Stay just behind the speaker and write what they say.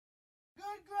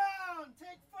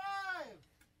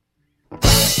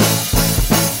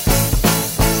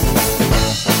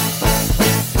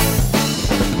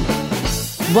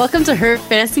Welcome to Her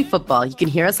Fantasy Football. You can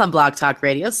hear us on Blog Talk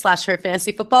Radio / Her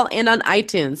Fantasy Football and on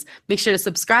iTunes. Make sure to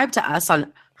subscribe to us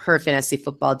on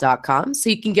herfantasyfootball.com so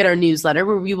you can get our newsletter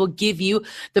where we will give you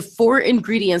the 4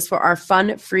 ingredients for our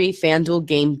fun, free FanDuel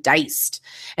game Diced.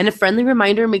 And a friendly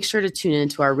reminder, make sure to tune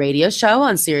into our radio show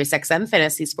on SiriusXM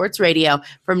Fantasy Sports Radio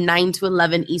from 9 to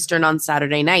 11 Eastern on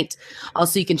Saturday night.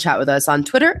 Also, you can chat with us on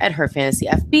Twitter at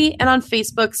HerFantasyFB and on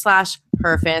Facebook /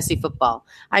 Her Fantasy Football.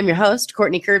 I'm your host,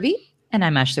 Courtney Kirby. And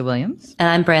I'm Ashley Williams. And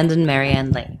I'm Brandon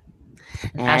Marianne Lee.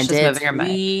 And Ashley's it's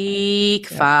week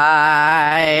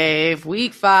 5.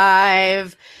 Week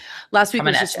 5. Last week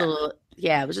was just a little,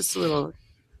 it was just a little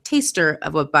taster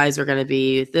of what buys are going to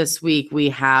be. This week we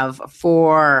have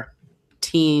 4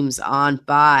 teams on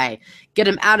bye. Get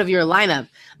them out of your lineup.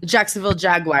 The Jacksonville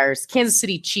Jaguars, Kansas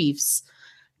City Chiefs,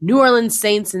 New Orleans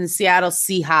Saints, and the Seattle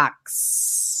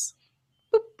Seahawks.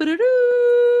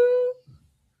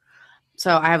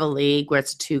 So I have a league where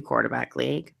it's a 2-quarterback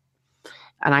league.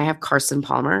 And I have Carson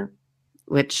Palmer,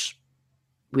 which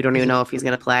we don't even know if he's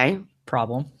going to play.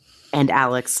 Problem. And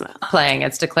Alex Smith. Playing.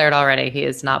 It's declared already. He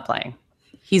is not playing.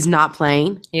 He's not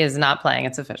playing? He is not playing.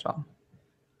 It's official.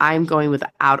 I'm going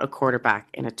without a quarterback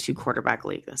in a 2-quarterback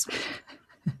league this week.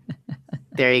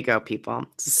 There you go, people.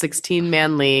 It's a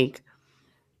 16-man league.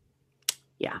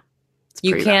 Yeah.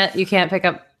 You can't pick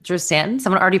up Drew Stanton?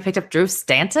 Someone already picked up Drew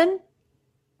Stanton?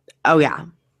 Oh, yeah.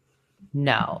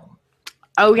 No.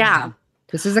 Oh, yeah.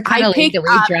 This is the kind of league that we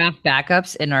draft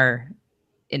backups in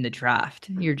the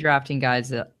draft. You're drafting guys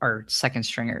that are second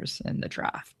stringers in the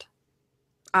draft.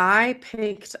 I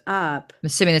picked up. I'm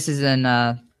assuming this is in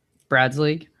Brad's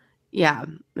league. Yeah,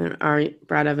 in our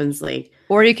Brad Evans league.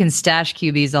 Or you can stash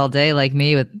QBs all day like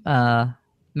me with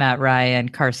Matt Ryan,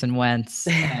 Carson Wentz,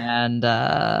 and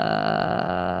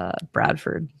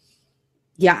Bradford.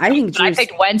 Yeah, I think I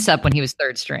picked Wentz up when he was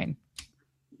 3rd string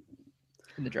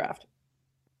in the draft.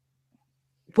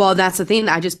 Well, that's the thing.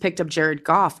 I just picked up Jared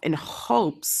Goff in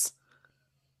hopes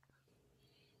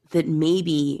that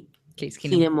maybe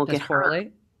Keenum will get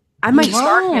hurt. I might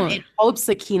start him in hopes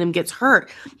that Keenum gets hurt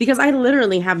because I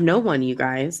literally have no one, you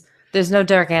guys. There's no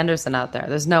Derek Anderson out there.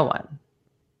 There's no one.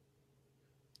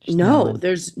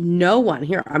 There's no one.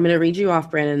 Here, I'm going to read you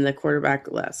off, Brandon, the quarterback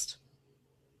list.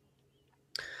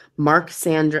 Mark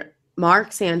Sanchez,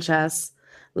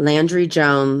 Landry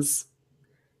Jones,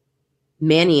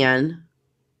 Mannion,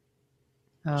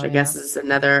 which I guess is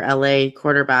another LA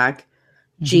quarterback,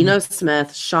 Geno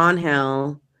Smith, Sean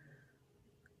Hill.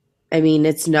 I mean,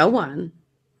 it's no one.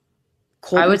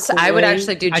 I would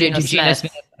actually do Geno Smith.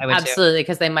 Smith. Absolutely,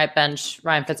 because they might bench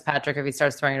Ryan Fitzpatrick if he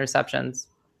starts throwing interceptions.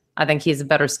 I think he's a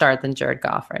better start than Jared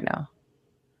Goff right now.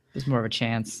 There's more of a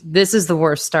chance. This is the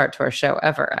worst start to our show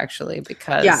ever, actually,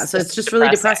 because so it's just really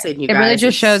depressing. You guys. It really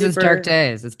just shows it's dark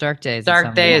days. It's dark days.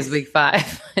 Dark days, week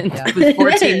 5, with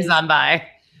 4 teams on bye.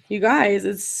 You guys,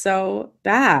 it's so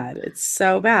bad. It's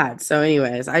so bad. So,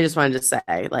 anyways, I just wanted to say,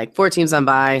 4 teams on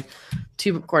bye,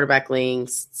 2 quarterback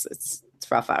leagues. It's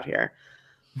rough out here.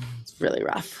 It's really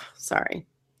rough. Sorry.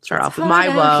 Start off with my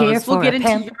woes. We'll get into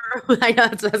your. I know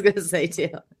that's what I was going to say too.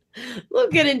 We'll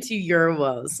get into your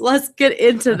woes. Let's get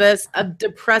into this. A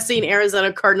depressing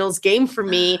Arizona Cardinals game for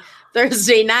me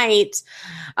Thursday night.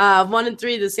 1-3.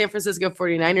 The San Francisco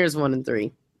 49ers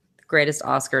 1-3. Greatest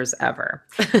Oscars ever.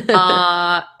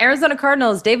 Arizona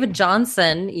Cardinals, David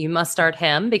Johnson, you must start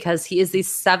him because he has the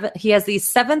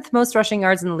 7th most rushing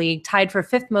yards in the league, tied for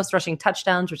 5th most rushing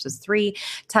touchdowns, which is 3,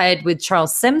 tied with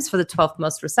Charles Sims for the 12th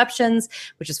most receptions,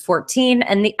 which is 14,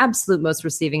 and the absolute most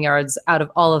receiving yards out of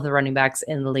all of the running backs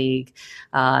in the league.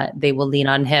 They will lean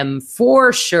on him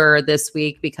for sure this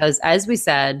week because, as we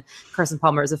said, Carson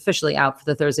Palmer is officially out for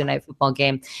the Thursday night football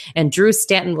game, and Drew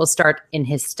Stanton will start in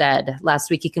his stead. Last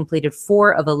week, he completed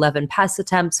 4 of 11 pass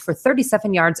attempts for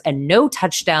 37 yards and no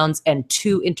touchdowns and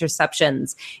 2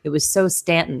 interceptions. It was so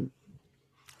Stanton.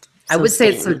 I would say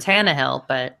it's so Tannehill,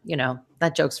 but,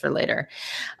 that joke's for later.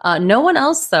 No one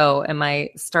else, though, am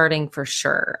I starting for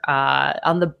sure.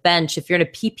 On the bench, if you're in a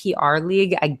PPR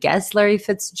league, I guess Larry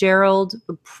Fitzgerald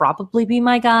would probably be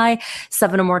my guy.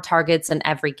 7 or more targets in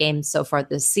every game so far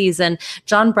this season.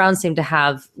 John Brown seemed to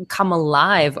have come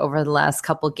alive over the last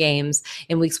couple games.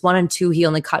 In weeks 1 and 2, he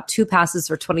only caught 2 passes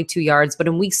for 22 yards, but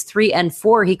in weeks 3 and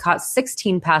 4, he caught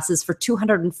 16 passes for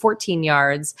 214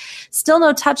 yards. Still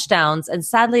no touchdowns, and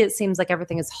sadly, it seems like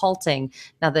everything is halting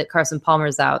now that Carson Palmer's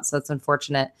out, so that's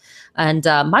unfortunate. And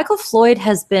Michael Floyd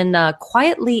has been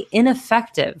quietly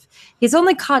ineffective. He's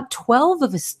only caught 12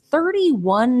 of his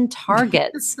 31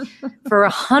 targets for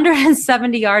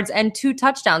 170 yards and 2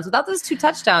 touchdowns. Without those 2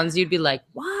 touchdowns, you'd be like,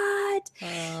 what?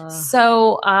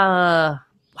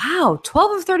 Wow,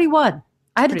 12 of 31.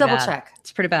 I had to double check.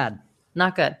 It's pretty bad.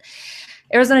 Not good.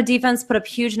 Arizona defense put up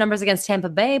huge numbers against Tampa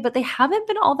Bay, but they haven't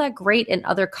been all that great in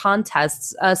other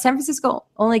contests. San Francisco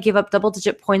only gave up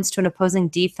double-digit points to an opposing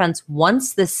defense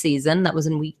once this season. That was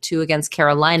in week 2 against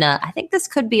Carolina. I think this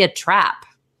could be a trap.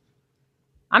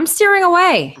 I'm steering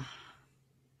away.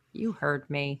 You heard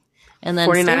me. And then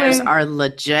 49ers are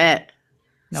legit.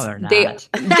 No, they're not.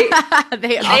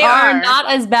 They are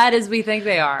not as bad as we think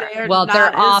they are. Well,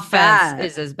 their offense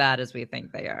is as bad as we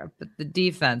think they are, but the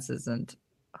defense isn't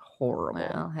horrible.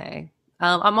 Well, hey.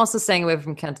 I'm also staying away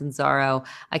from Catanzaro.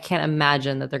 I can't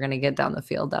imagine that they're going to get down the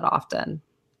field that often.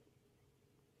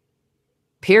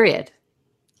 Period.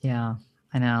 Yeah,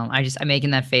 I know. I'm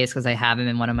making that face because I have him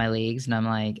in one of my leagues, and I'm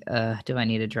like, do I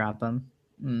need to drop him?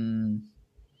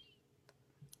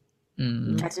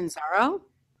 Catanzaro?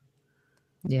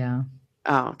 Yeah.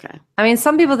 Oh, okay. I mean,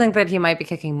 some people think that he might be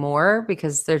kicking more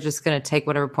because they're just going to take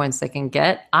whatever points they can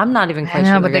get. I'm not even quite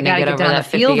sure they're going to get over that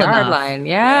 50-yard line.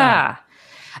 Yeah.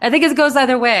 I think it goes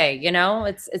either way. You know,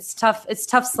 it's tough. It's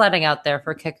tough sledding out there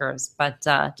for kickers, but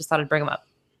just thought I'd bring them up.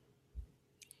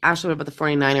 Ashley, what about the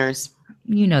 49ers?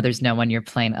 You know, there's no one you're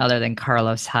playing other than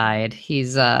Carlos Hyde.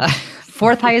 He's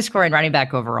 4th highest scoring running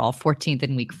back overall, 14th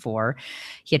in week 4.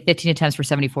 He had 15 attempts for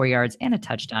 74 yards and a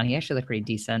touchdown. He actually looked pretty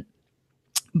decent.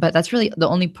 But that's really the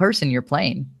only person you're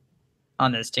playing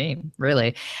on this team,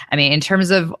 really. I mean, in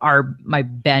terms of my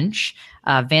bench,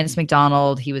 Vance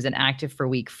McDonald, he was inactive for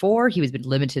week 4. He was been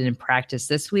limited in practice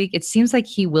this week. It seems like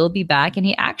he will be back, and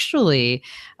he actually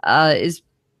is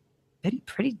been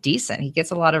pretty decent. He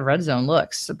gets a lot of red zone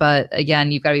looks, but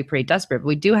again, you've got to be pretty desperate. But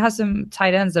we do have some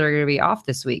tight ends that are going to be off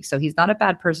this week, so he's not a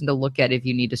bad person to look at if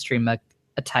you need to stream a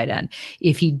tight end.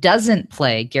 If he doesn't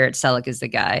play, Garrett Selleck is the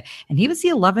guy, and he was the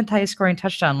 11th highest scoring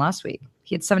touchdown last week.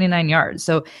 He had 79 yards,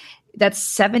 so that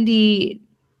 70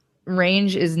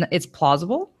 range it's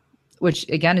plausible, which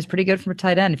again is pretty good from a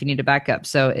tight end if you need a backup.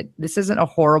 So this isn't a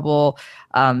horrible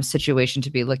situation to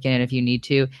be looking at if you need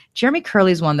to. Jeremy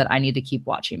Curley is one that I need to keep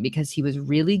watching because he was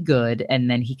really good,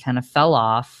 and then he kind of fell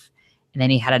off, and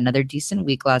then he had another decent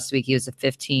week last week. He was the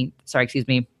 15th. Sorry, excuse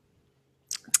me.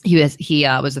 He was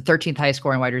the 13th highest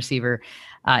scoring wide receiver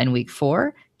in week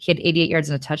 4. He had 88 yards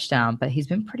and a touchdown, but he's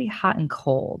been pretty hot and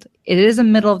cold. It is a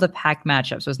middle of the pack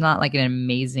matchup, so it's not like an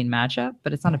amazing matchup,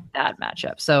 but it's not a bad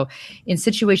matchup. So in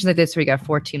situations like this where you got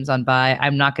 4 teams on bye,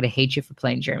 I'm not going to hate you for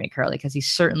playing Jeremy Curley because he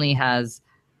certainly has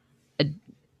a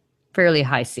fairly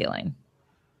high ceiling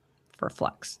for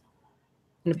flex.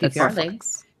 That's our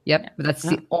flex. Yep, but that's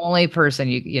the only person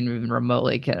you can even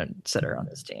remotely consider on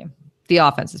this team. The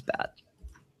offense is bad.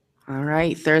 All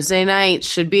right, Thursday night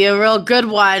should be a real good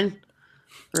one.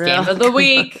 Game of the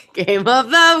week. Game of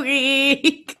the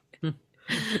week.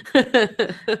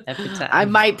 Every time. I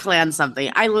might plan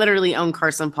something. I literally own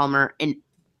Carson Palmer in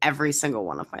every single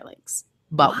one of my leagues.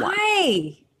 But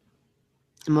why?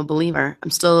 I'm a believer. I'm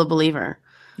still a believer.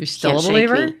 You're still a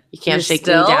believer? You can't shake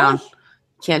me down.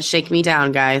 Can't shake me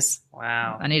down, guys.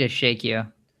 Wow. I need to shake you.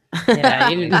 Yeah,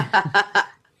 you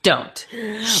don't.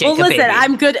 Shake well, listen, baby.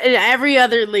 I'm good in every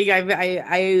other league.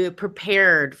 I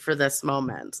prepared for this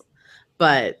moment,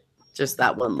 but just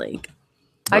that one league.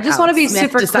 I just want to be Smith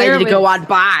super decided clear. to go on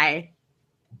by.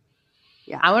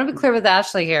 Yeah, I want to be clear with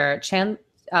Ashley here. Chandler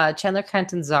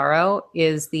Catanzaro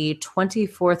is the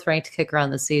 24th ranked kicker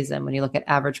on the season when you look at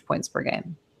average points per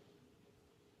game.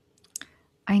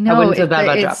 I know. I wouldn't feel bad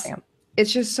about dropping him.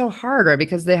 It's just so hard, right?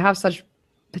 Because they have such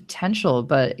potential,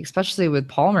 but especially with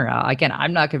Palmer out, again,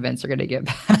 I'm not convinced they're going to get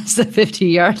past the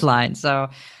 50-yard line. So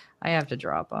I have to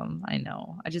drop him. I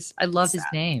know. I love his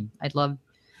name. I love.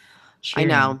 I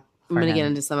know. I'm going to get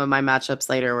into some of my matchups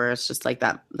later where it's just like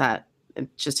that it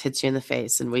just hits you in the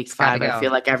face in week 5. I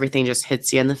feel like everything just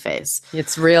hits you in the face.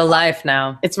 It's real life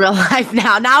now. It's real life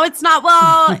now. Now it's not.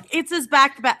 Well, it's his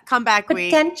comeback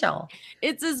week. Potential.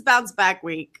 It's his bounce back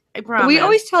week. I promise. We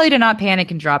always tell you to not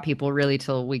panic and drop people really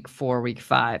till week 4, week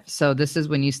 5. So this is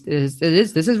when this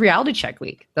is reality check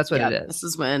week. That's what it is. This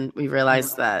is when we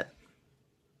realized that,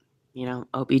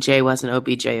 OBJ wasn't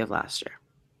OBJ of last year.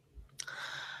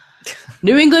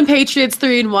 New England Patriots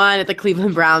 3-1 at the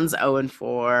Cleveland Browns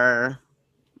 0-4.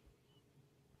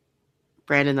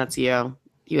 Brandon, that's you.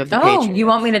 You have the Patriots. You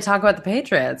want me to talk about the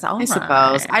Patriots? I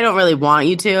suppose. I don't really want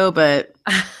you to, but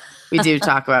we do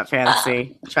talk about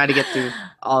fantasy. Try to get through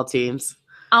all teams.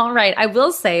 All right. I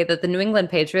will say that the New England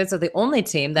Patriots are the only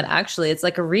team that actually it's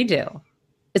like a redo.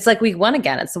 It's like week 1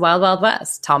 again. It's the Wild Wild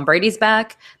West. Tom Brady's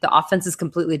back. The offense is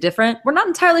completely different. We're not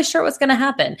entirely sure what's going to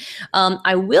happen.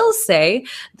 I will say,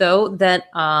 though, that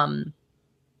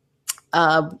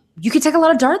you could take a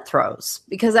lot of dart throws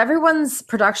because everyone's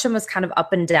production was kind of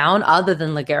up and down other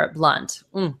than LeGarrette Blount.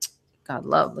 God, God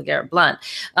love LeGarrette Blount.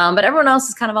 But everyone else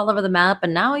is kind of all over the map.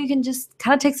 And now you can just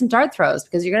kind of take some dart throws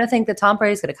because you're going to think that Tom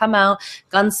Brady's going to come out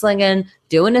gunslinging,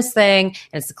 doing his thing.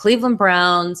 And it's the Cleveland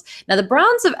Browns. Now, the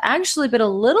Browns have actually been a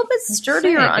little bit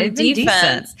sturdier on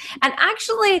defense. And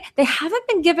actually, they haven't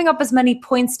been giving up as many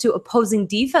points to opposing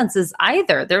defenses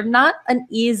either. They're not an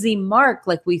easy mark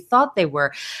like we thought they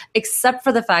were, except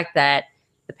for the fact that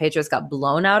the Patriots got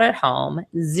blown out at home,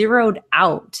 zeroed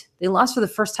out. They lost for the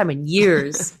first time in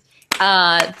years.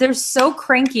 They're so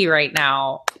cranky right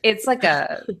now. It's like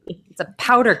it's a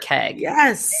powder keg.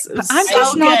 Yes. I'm so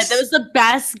just not. good. That was the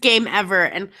best game ever.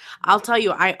 And I'll tell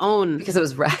you, I own. Because it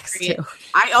was Rex, too.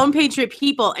 I own Patriot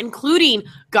people, including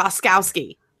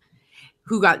Goskowski,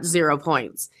 who got 0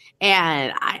 points.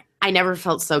 And I never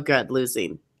felt so good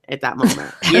losing at that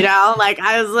moment.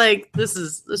 I was like, this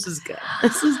is good.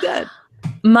 This is good.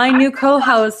 My new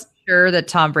co-host. Sure that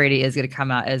Tom Brady is going to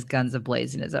come out as guns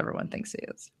a-blazing as everyone thinks he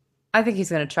is. I think he's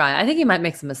going to try. I think he might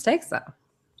make some mistakes, though,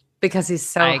 because he's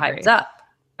so hyped up.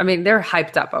 I mean, they're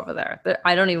hyped up over there.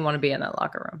 I don't even want to be in that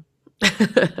locker room.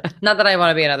 Not that I want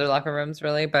to be in other locker rooms,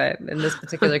 really, but in this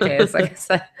particular case, like I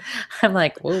said, I'm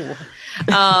like, whoa.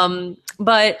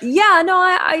 But yeah,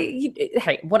 no,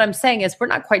 hey, what I'm saying is we're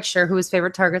not quite sure who his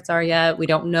favorite targets are yet. We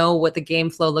don't know what the game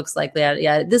flow looks like yet.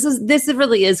 Yeah, this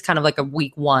really is kind of like a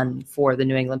week one for the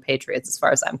New England Patriots, as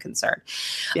far as I'm concerned.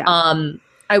 Yeah.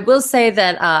 I will say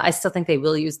that I still think they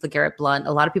will use LeGarrette Blount.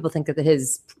 A lot of people think that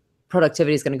his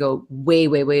productivity is going to go way,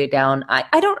 way, way down.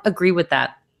 I don't agree with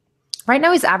that. Right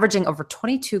now, he's averaging over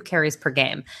 22 carries per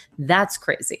game. That's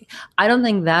crazy. I don't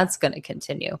think that's going to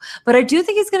continue. But I do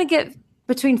think he's going to get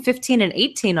between 15 and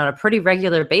 18 on a pretty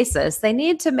regular basis. They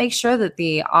need to make sure that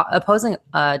the opposing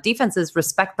defenses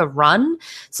respect the run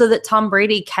so that Tom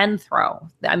Brady can throw.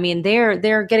 I mean,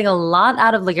 they're getting a lot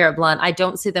out of LeGarrette Blount. I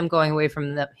don't see them going away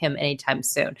from him anytime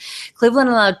soon. Cleveland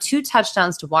allowed 2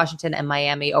 touchdowns to Washington and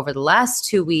Miami over the last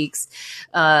 2 weeks.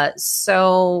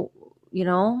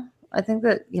 I think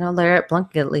that, LeGarrette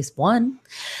Blount get at least one.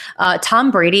 Tom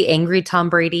Brady, angry Tom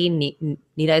Brady,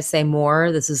 need I say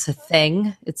more? This is a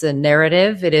thing. It's a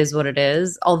narrative. It is what it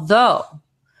is. Although,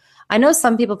 I know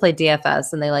some people play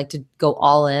DFS and they like to go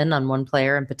all in on one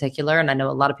player in particular. And I know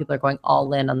a lot of people are going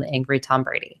all in on the angry Tom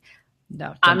Brady.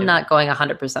 No, I'm not going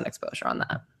 100% exposure on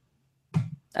that.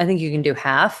 I think you can do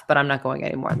half, but I'm not going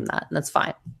any more than that. And that's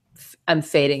fine. I'm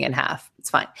fading in half. It's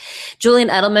fine. Julian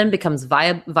Edelman becomes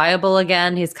viable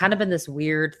again. He's kind of been this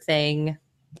weird thing.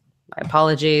 My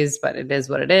apologies, but it is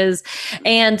what it is.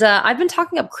 And I've been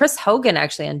talking up Chris Hogan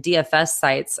actually on DFS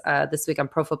sites this week on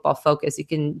Pro Football Focus. You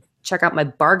can check out my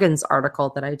bargains article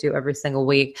that I do every single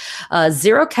week.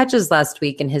 0 catches last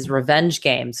week in his revenge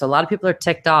game. So a lot of people are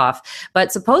ticked off.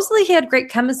 But supposedly he had great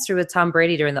chemistry with Tom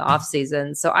Brady during the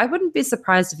offseason. So I wouldn't be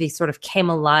surprised if he sort of came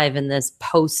alive in this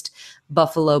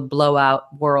post-Buffalo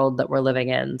blowout world that we're living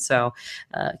in. So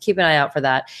keep an eye out for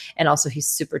that. And also he's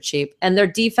super cheap. And their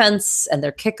defense and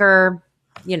their kicker,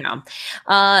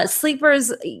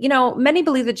 sleepers, many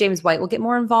believe that James White will get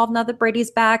more involved now that Brady's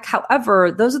back.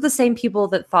 However, those are the same people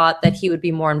that thought that he would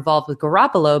be more involved with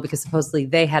Garoppolo because supposedly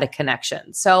they had a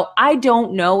connection. So I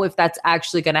don't know if that's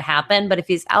actually going to happen, but if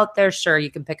he's out there, sure, you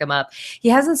can pick him up. He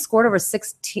hasn't scored over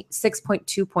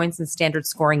 6.2 points in standard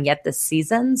scoring yet this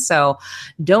season. So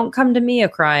don't come to me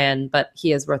a-crying, but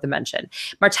he is worth a mention.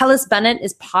 Martellus Bennett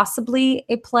is possibly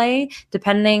a play,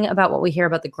 depending about what we hear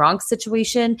about the Gronk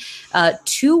situation.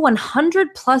 2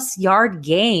 100-plus yard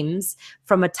games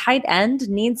from a tight end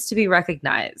needs to be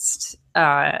recognized.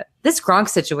 This Gronk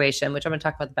situation, which I'm going to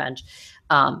talk about the bench,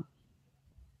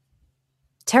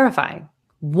 terrifying.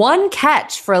 1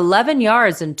 catch for 11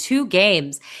 yards in 2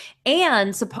 games.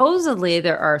 And supposedly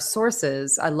there are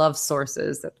sources, I love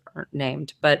sources that aren't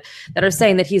named, but that are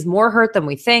saying that he's more hurt than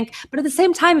we think. But at the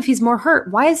same time, if he's more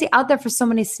hurt, why is he out there for so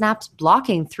many snaps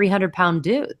blocking 300-pound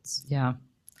dudes? Yeah.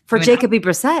 Jacoby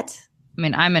Brissett. I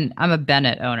mean, I'm a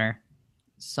Bennett owner,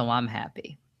 so I'm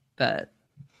happy. But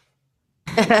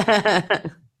I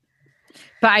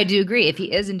do agree. If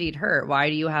he is indeed hurt, why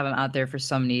do you have him out there for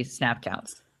so many snap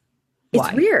counts? It's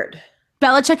weird.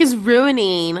 Belichick is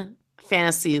ruining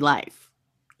fantasy life.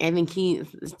 I think he's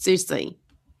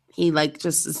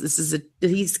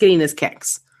getting his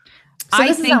kicks. So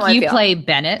I think you play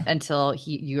Bennett until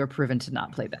you are proven to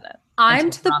not play Bennett. I'm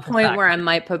to the point where I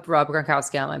might put Rob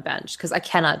Gronkowski on my bench because I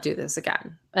cannot do this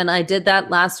again. And I did that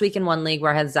last week in one league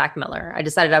where I had Zach Miller. I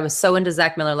decided I was so into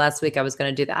Zach Miller last week I was going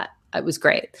to do that. It was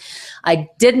great. I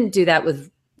didn't do that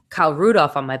with Kyle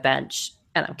Rudolph on my bench,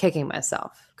 and I'm kicking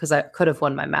myself because I could have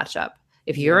won my matchup.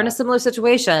 If you're in a similar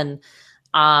situation,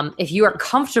 If you are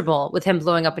comfortable with him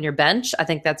blowing up on your bench, I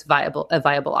think that's a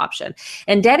viable option.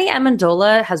 And Danny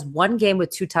Amendola has one game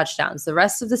with 2 touchdowns. The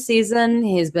rest of the season,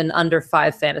 he's been under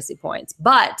 5 fantasy points.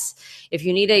 But if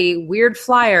you need a weird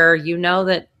flyer, you know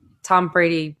that Tom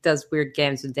Brady does weird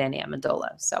games with Danny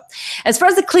Amendola. So as far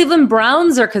as the Cleveland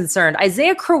Browns are concerned,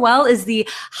 Isaiah Crowell is the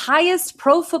highest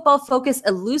Pro Football Focus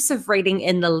elusive rating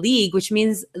in the league, which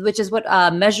is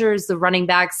what measures the running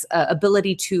back's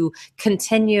ability to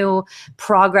continue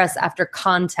progress after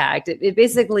contact. It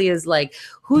basically is like,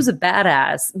 who's a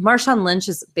badass? Marshawn Lynch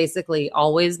has basically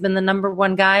always been the number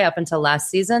 1 guy up until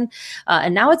last season.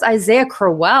 And now it's Isaiah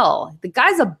Crowell. The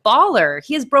guy's a baller.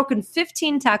 He has broken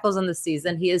 15 tackles on the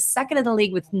season. He is second in the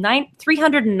league with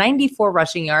 394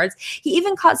 rushing yards. He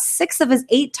even caught 6 of his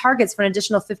 8 targets for an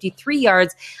additional 53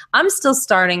 yards. I'm still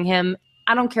starting him.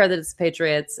 I don't care that it's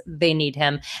Patriots. They need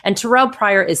him. And Terrell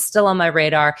Pryor is still on my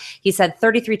radar. He's had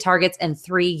 33 targets in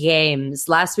 3 games.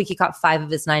 Last week, he caught 5 of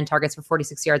his 9 targets for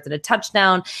 46 yards and a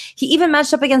touchdown. He even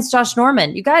matched up against Josh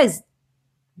Norman. You guys,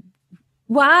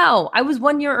 wow. I was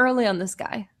 1 year early on this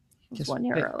guy. Just 1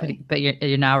 year early. But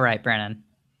you're now right, Brandon.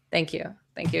 Thank you.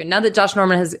 Thank you. Now that Josh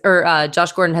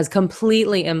Gordon has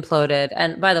completely imploded.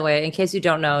 And by the way, in case you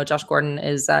don't know, Josh Gordon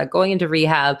is going into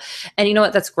rehab. And you know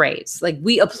what? That's great. Like,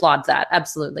 we applaud that.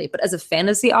 Absolutely. But as a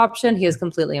fantasy option, he has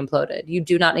completely imploded. You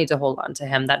do not need to hold on to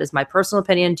him. That is my personal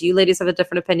opinion. Do you ladies have a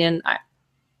different opinion?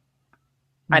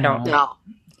 I don't. No.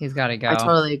 He's got to go. I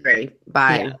totally agree.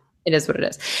 Bye. Yeah. It is what it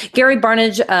is. Gary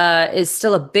Barnage is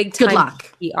still a big time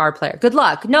PR player. Good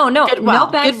luck. No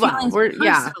bad feelings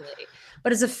personally.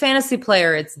 But as a fantasy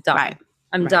player, it's done. Right.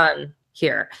 I'm done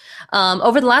here.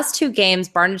 Over the last 2 games,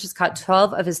 Barnage has caught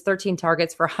 12 of his 13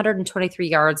 targets for 123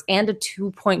 yards and a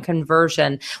 2-point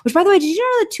conversion. Which, by the way, did you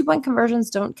know that 2-point conversions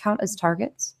don't count as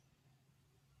targets?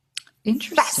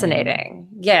 Interesting. Fascinating.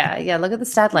 Yeah. Look at the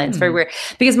stat line. It's very weird.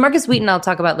 Because Marcus Wheaton, I'll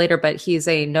talk about later, but he's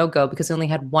a no-go because he only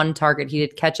had 1 target. He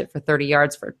did catch it for 30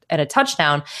 yards and a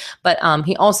touchdown, but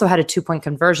he also had a 2-point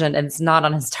conversion, and it's not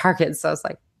on his target. So I was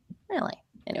like, really?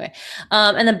 Anyway,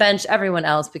 and then bench everyone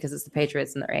else because it's the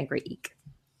Patriots and they're angry. Eek.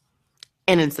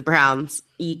 And it's the Browns.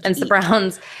 And it's the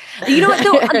Browns. You know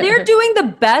what? They're doing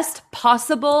the best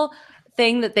possible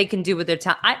thing that they can do with their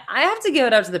talent. I have to give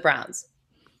it up to the Browns.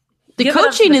 The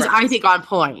coaching is, I think, on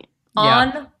point.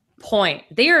 On point.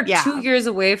 They are 2 years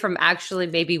away from actually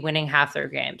maybe winning half their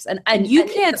games. And you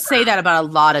can't say that about a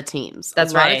lot of teams.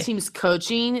 That's right. A lot of teams'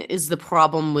 coaching is the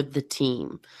problem with the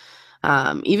team.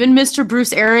 Even Mr.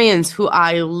 Bruce Arians, who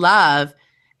I love,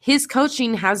 his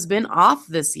coaching has been off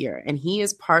this year, and he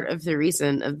is part of the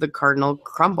reason of the Cardinal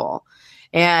crumble.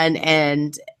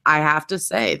 And I have to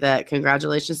say that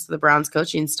congratulations to the Browns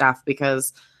coaching staff,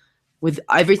 because with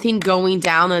everything going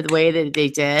down the way that they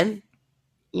did,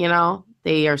 you know,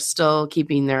 they are still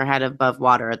keeping their head above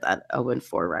water at that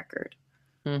 0-4 record.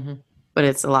 Mm-hmm. But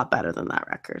it's a lot better than that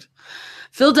record.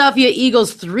 Philadelphia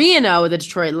Eagles 3-0. The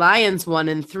Detroit Lions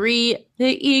 1-3.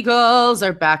 The Eagles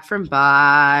are back from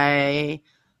bye.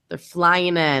 They're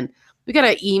flying in. We got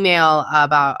an email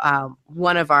about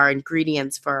one of our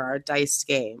ingredients for our dice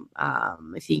game. I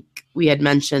think we had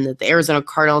mentioned that the Arizona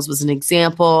Cardinals was an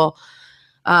example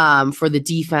for the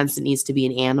defense that needs to be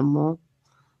an animal.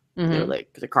 Mm-hmm. They're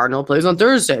like, the Cardinal plays on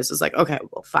Thursdays. So it's like, okay,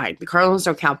 well, fine. The Cardinals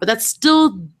don't count, but that's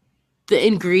still the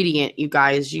ingredient, you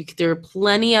guys. There are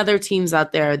plenty other teams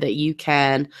out there that you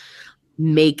can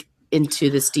make into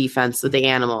this defense with the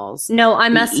animals. No, I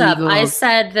messed up. I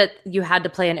said that you had to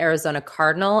play an Arizona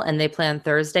Cardinal, and they play on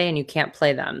Thursday, and you can't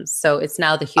play them. So it's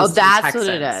now the Houston Texans.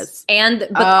 What it is.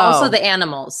 But also the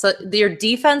animals. So your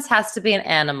defense has to be an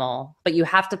animal, but you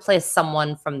have to play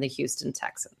someone from the Houston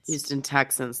Texans. Houston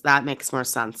Texans. That makes more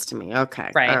sense to me. Okay.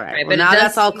 Right. All right. Right. Well, now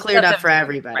that's all cleared up for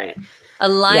everybody. Right. A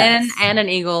lion and an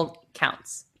eagle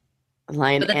counts.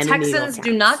 Lion but the and Texans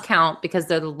do not count because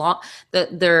they're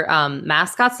their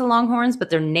mascots the Longhorns, but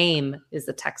their name is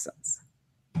the Texans.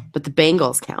 But the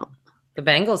Bengals count. The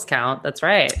Bengals count. That's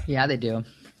right. Yeah, they do.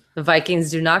 The Vikings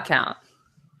do not count.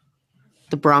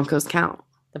 The Broncos count.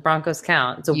 The Broncos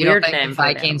count. It's a you weird don't think name. The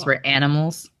Vikings were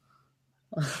animals.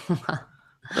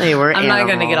 They were. I'm not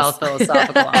going to get all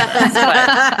philosophical on this.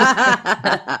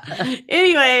 But.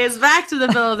 Anyways, back to the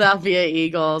Philadelphia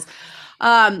Eagles.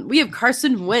 We have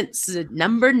Carson Wentz at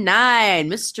number 9,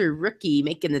 Mr. Rookie,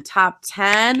 making the top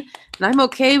 10. And I'm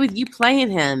okay with you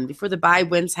playing him. Before the bye,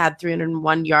 Wentz had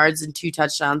 301 yards and 2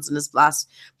 touchdowns in his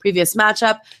previous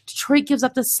matchup. Detroit gives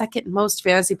up the second most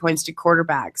fantasy points to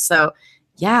quarterbacks. So,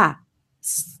 yeah,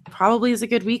 probably is a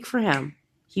good week for him.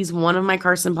 He's one of my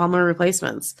Carson Palmer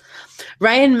replacements.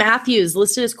 Ryan Matthews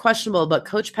listed as questionable, but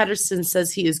Coach Pedersen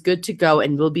says he is good to go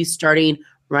and will be starting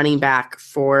running back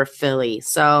for Philly.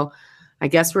 So I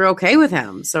guess we're okay with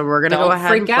him. So we're going to go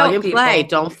ahead and plug and play.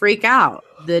 Don't freak out.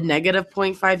 The negative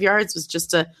 0.5 yards was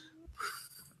just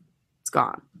it's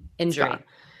gone.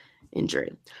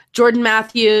 Injury. Jordan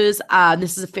Matthews.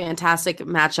 This is a fantastic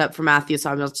matchup for Matthews.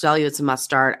 So I'm going to tell you it's a must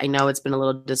start. I know it's been a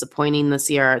little disappointing this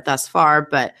year thus far,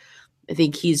 but I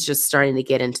think he's just starting to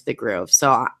get into the groove.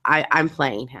 So I'm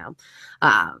playing him.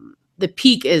 The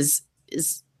peak is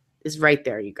right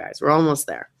there, you guys. We're almost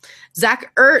there.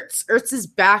 Zach Ertz. Ertz is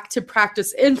back to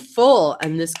practice in full,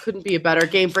 and this couldn't be a better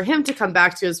game for him to come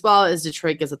back to as well, as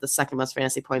Detroit gives it the second most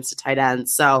fantasy points to tight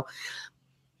ends. So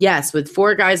yes, with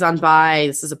 4 guys on bye,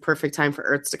 this is a perfect time for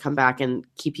Ertz to come back and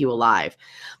keep you alive.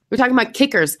 We're talking about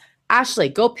kickers. Ashley,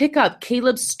 go pick up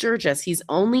Caleb Sturgis. He's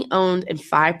only owned in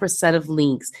 5% of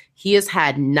leagues. He has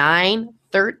had 9,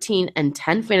 13, and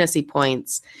 10 fantasy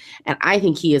points, and I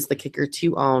think he is the kicker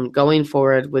to own going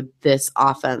forward with this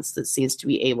offense that seems to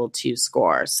be able to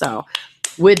score. So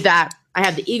with that, I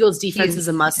have the Eagles defense as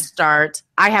a must start.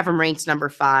 I have him ranked number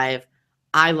 5.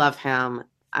 I love him.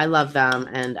 I love them,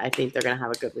 and I think they're going to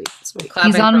have a good week this week.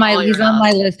 He's on my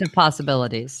list of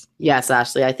possibilities. Yes,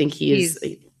 Ashley, I think he's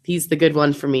the good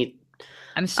one for me.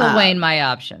 I'm still weighing my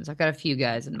options. I've got a few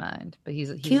guys in mind, but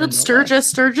he's Caleb Sturgis.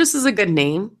 Sturgis is a good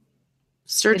name.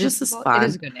 Sturgis is fun. It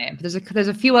is a good name. There's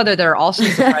a few other that are also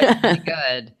surprisingly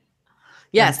good.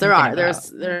 Yes, there are.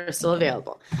 They're still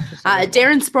available.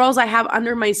 Darren Sproles, I have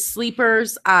under my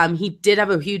sleepers. He did have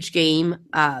a huge game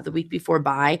the week before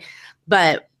bye,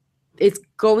 but it's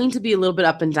going to be a little bit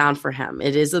up and down for him.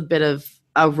 It is a bit of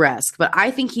a risk, but I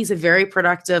think he's a very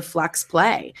productive flex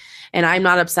play, and I'm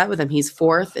not upset with him. He's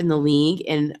 4th in the league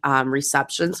in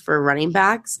receptions for running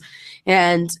backs,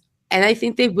 and I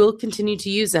think they will continue to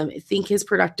use him. I think his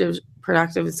production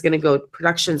is going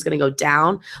to go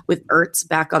down with Ertz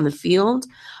back on the field,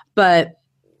 but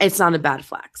it's not a bad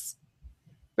flex.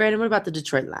 Brandon, what about the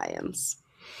Detroit Lions?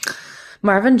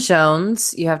 Marvin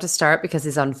Jones, you have to start because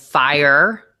he's on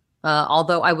fire.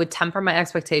 Although I would temper my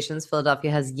expectations, Philadelphia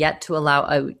has yet to allow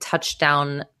a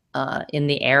touchdown in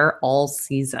the air all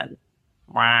season.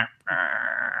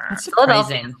 That's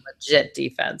Philadelphia, legit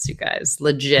defense, you guys.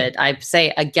 Legit. I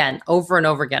say again, over and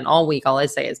over again, all week, all I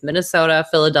say is Minnesota,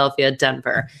 Philadelphia,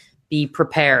 Denver. Be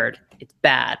prepared. It's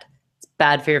bad. It's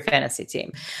bad for your fantasy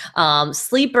team.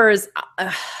 Sleepers,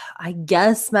 I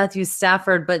guess Matthew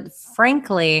Stafford, but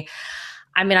frankly,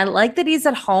 I mean, I like that he's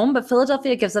at home, but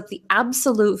Philadelphia gives up the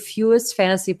absolute fewest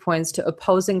fantasy points to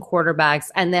opposing quarterbacks,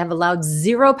 and they have allowed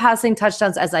 0 passing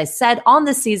touchdowns, as I said, on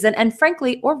the season, and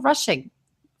frankly, or rushing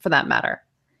for that matter.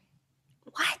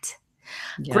 What?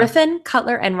 Yeah. Griffin,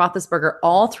 Cutler, and Roethlisberger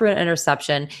all threw an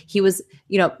interception. He was,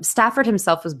 Stafford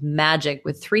himself was magic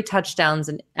with 3 touchdowns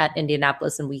at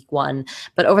Indianapolis in week 1.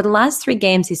 But over the last 3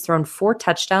 games, he's thrown 4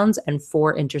 touchdowns and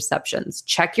 4 interceptions.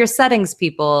 Check your settings,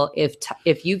 people.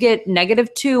 If you get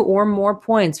 -2 or more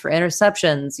points for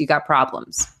interceptions, you got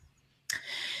problems.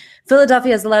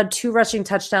 Philadelphia has allowed 2 rushing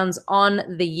touchdowns on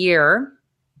the year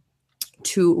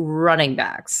to running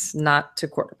backs, not to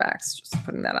quarterbacks. Just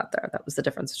putting that out there. That was the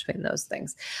difference between those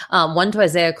things. 1 to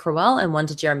Isaiah Crowell and 1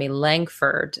 to Jeremy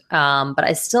Langford. But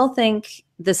I still think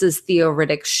this is Theo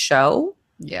Riddick's show.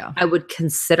 Yeah. I would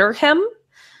consider him.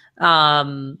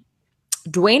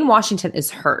 Dwayne Washington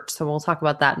is hurt, so we'll talk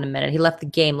about that in a minute. He left the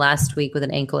game last week with an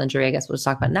ankle injury. I guess we'll just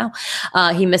talk about it now.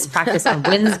 He missed practice on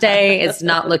Wednesday. It's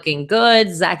not looking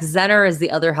good. Zach Zenner is the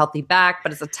other healthy back,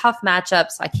 but it's a tough matchup,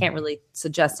 so I can't really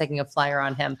suggest taking a flyer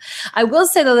on him. I will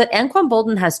say, though, that Anquan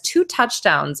Boldin has 2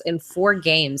 touchdowns in 4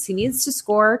 games. He needs to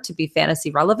score to be fantasy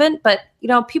relevant, but,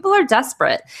 people are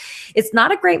desperate. It's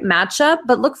not a great matchup,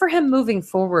 but look for him moving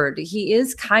forward. He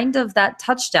is kind of that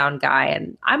touchdown guy,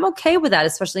 and I'm okay with that,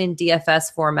 especially in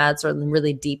DFS formats or in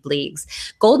really deep leagues.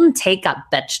 Golden Tate got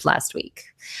benched last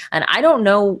week, and I don't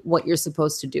know what you're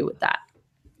supposed to do with that.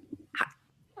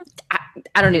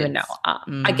 I don't even know.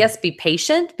 I guess be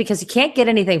patient because you can't get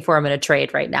anything for him in a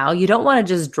trade right now. You don't want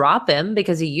to just drop him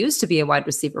because he used to be a wide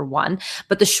receiver 1,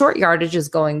 but the short yardage is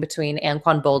going between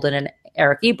Anquan Boldin and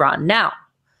Eric Ebron. Now,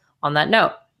 on that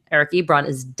note, Eric Ebron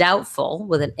is doubtful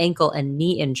with an ankle and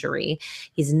knee injury.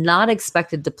 He's not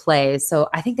expected to play, so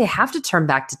I think they have to turn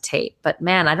back to Tate. But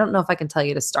man, I don't know if I can tell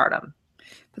you to start him.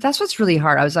 But that's what's really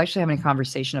hard. I was actually having a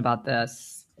conversation about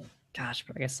this, I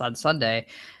guess on Sunday.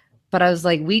 But I was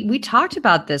like, we talked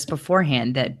about this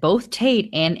beforehand, that both Tate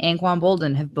and Anquan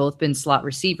Boldin have both been slot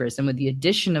receivers. And with the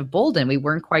addition of Boldin, we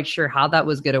weren't quite sure how that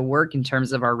was going to work in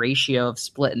terms of our ratio of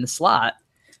split in the slot.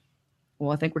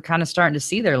 Well, I think we're kind of starting to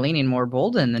see they're leaning more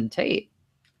Boldin than Tate.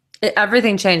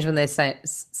 Everything changed when they signed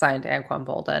Anquan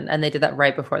Boldin, and they did that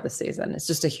right before the season. It's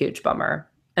just a huge bummer,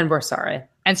 and we're sorry.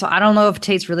 And so I don't know if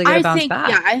Tate's really going to bounce back.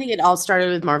 Yeah, I think it all started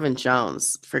with Marvin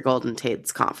Jones for Golden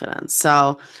Tate's confidence.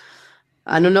 So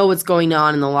I don't know what's going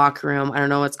on in the locker room. I don't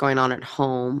know what's going on at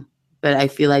home, but I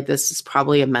feel like this is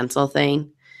probably a mental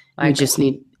thing. We just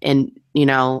need, and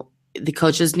the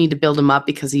coaches need to build him up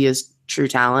because he is true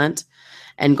talent,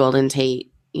 and Golden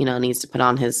Tate, needs to put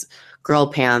on his girl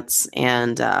pants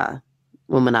and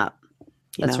woman up.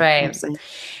 That's right.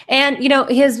 And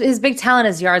his big talent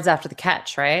is yards after the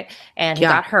catch, right? And he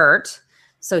got hurt,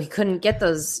 so he couldn't get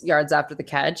those yards after the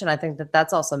catch. And I think that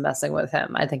that's also messing with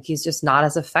him. I think he's just not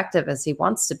as effective as he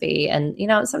wants to be. And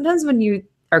sometimes when you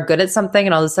are good at something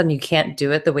and all of a sudden you can't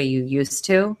do it the way you used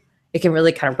to, it can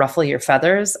really kind of ruffle your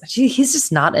feathers. He's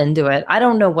just not into it. I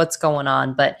don't know what's going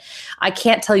on, but I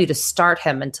can't tell you to start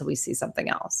him until we see something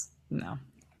else. No.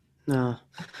 All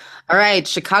right,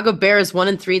 Chicago Bears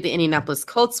 1-3. The Indianapolis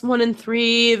Colts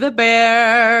 1-3. The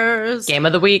Bears. Game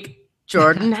of the week.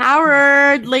 Jordan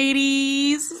Howard,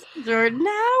 ladies. Jordan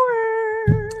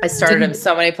Howard. I started him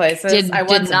so many places. I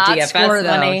did not DFS score,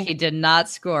 money. though. He did not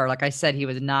score. Like I said, he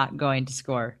was not going to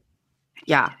score.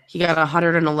 Yeah, he got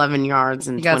 111 yards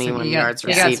and 21 yards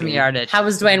receiving. He got some yardage. How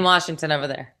was Dwayne Washington over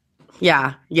there?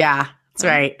 Yeah, that's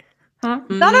right. Huh?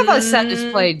 None of us said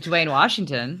just played Dwayne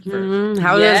Washington.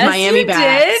 How does Miami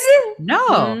back?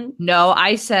 No,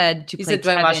 I said to you play said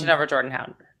Dwayne Washington over Jordan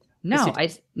Howard. No, I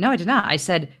did not. I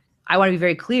said I want to be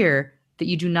very clear that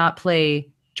you do not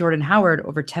play Jordan Howard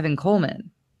over Tevin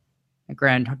Coleman.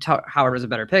 Granted, Howard was a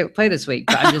better play this week,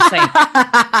 but I'm just saying.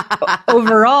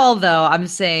 Overall, though, I'm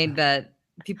saying that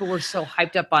people were so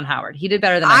hyped up on Howard. He did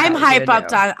better than I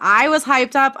was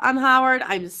hyped up on Howard.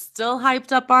 I'm still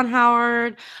hyped up on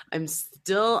Howard. I'm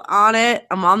still on it.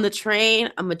 I'm on the train.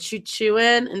 I'm a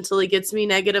choo-chooing until he gets me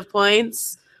negative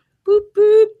points. Boop,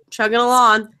 boop. Chugging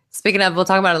along. Speaking of, we'll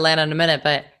talk about Atlanta in a minute,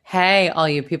 but hey, all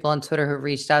you people on Twitter who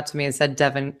reached out to me and said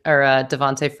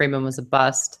Devontae Freeman was a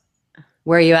bust.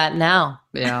 Where are you at now?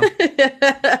 Yeah.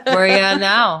 Where are you at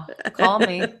now? Call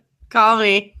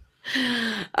me.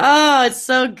 Oh, it's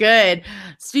so good.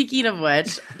 Speaking of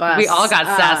which, we all got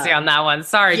sassy on that one.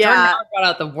 Sorry, Jordan Howard brought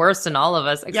out the worst in all of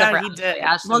us. Except for he did.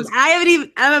 Well,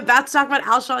 I'm about to talk about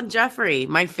Alshon Jeffrey,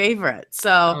 my favorite.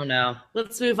 So,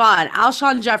 let's move on.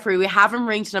 Alshon Jeffrey, we have him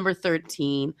ranked number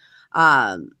 13.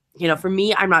 For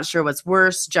me, I'm not sure what's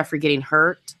worse: Jeffrey getting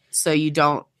hurt, so you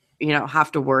don't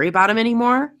have to worry about him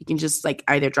anymore. You can just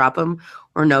either drop him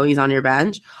or know he's on your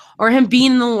bench, or him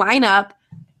being in the lineup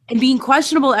and being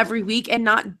questionable every week and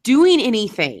not doing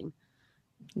anything.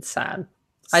 It's sad.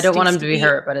 I don't want him to be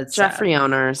hurt, but it's Jeffrey sad.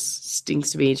 owners.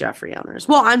 Stinks to be Jeffrey owners.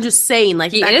 Well, I'm just saying,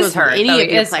 he is hurt. Any of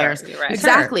your players, right.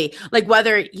 Exactly.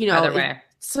 Whether Either way.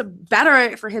 it's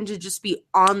better for him to just be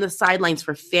on the sidelines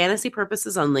for fantasy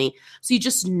purposes only, so you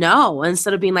just know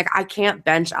instead of being I can't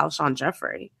bench Alshon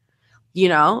Jeffrey,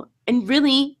 and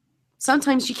really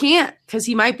sometimes you can't because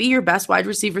he might be your best wide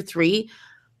receiver 3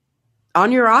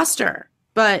 on your roster.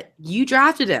 But you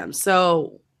drafted him,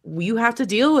 so you have to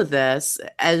deal with this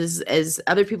as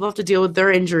other people have to deal with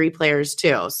their injury players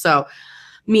too. So,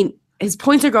 his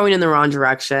points are going in the wrong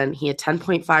direction. He had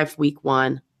 10.5 week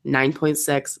 1,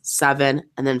 9.6, 7,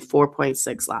 and then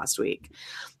 4.6 last week.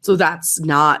 So that's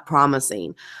not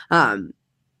promising.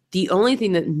 The only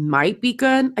thing that might be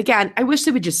good, again, I wish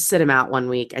they would just sit him out 1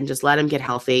 week and just let him get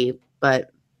healthy, but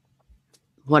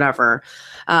whatever.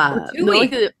 2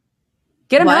 weeks.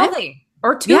 Get him healthy.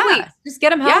 Or 2 weeks. Just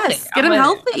get him healthy. Yes, get him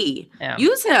healthy. Yeah.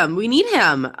 Use him. We need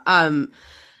him.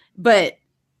 But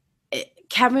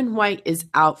Kevin White is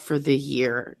out for the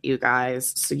year, you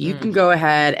guys. So you can go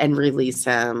ahead and release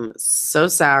him. So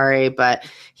sorry, but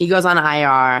he goes on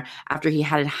IR after he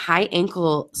had a high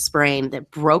ankle sprain that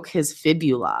broke his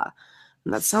fibula.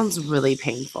 And that sounds really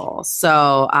painful.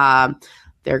 So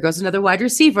there goes another wide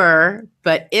receiver.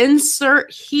 But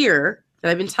insert here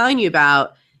that I've been telling you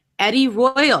about, Eddie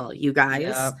Royal, you guys.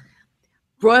 Yep.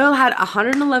 Royal had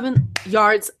 111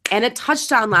 yards and a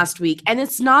touchdown last week, and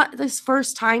it's not his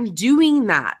first time doing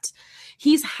that.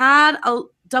 He's had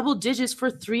double digits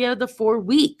for 3 out of the 4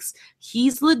 weeks.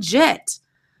 He's legit.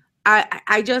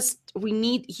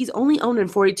 He's only owned in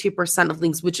 42% of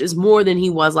leagues, which is more than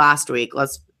he was last week,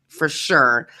 for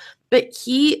sure. But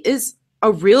he is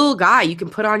a real guy you can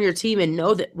put on your team and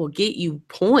know that will get you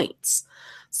points.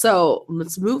 So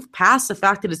let's move past the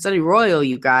fact that it's Eddie Royal,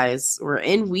 you guys. We're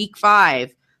in week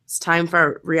 5. It's time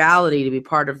for reality to be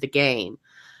part of the game.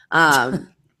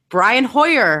 Brian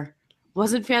Hoyer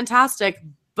wasn't fantastic,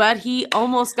 but he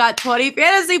almost got 20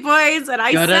 fantasy points, and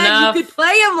I said you could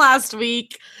play him last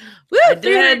week. Woo!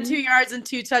 302 yards and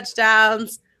 2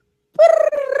 touchdowns.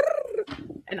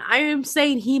 And I am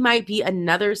saying he might be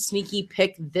another sneaky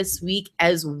pick this week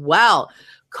as well.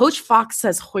 Coach Fox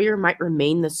says Hoyer might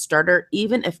remain the starter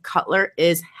even if Cutler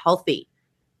is healthy.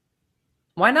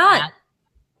 Why not?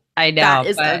 I know. That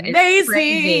is but amazing. It's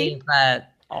crazy, but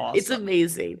awesome. It's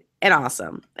amazing and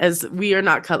awesome, as we are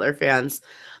not Cutler fans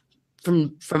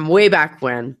from way back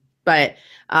when. But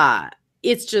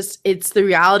it's the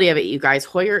reality of it, you guys.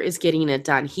 Hoyer is getting it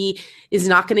done. He is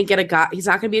not going to get a guy. He's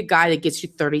not going to be a guy that gets you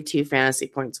 32 fantasy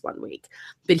points one week,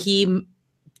 but he,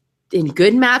 in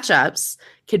good matchups,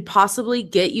 could possibly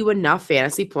get you enough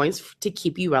fantasy points to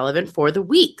keep you relevant for the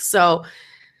week. So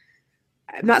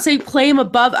I'm not saying play him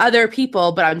above other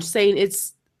people, but I'm just saying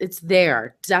it's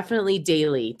there. Definitely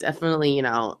daily. Definitely,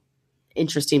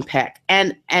 interesting pick.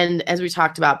 And as we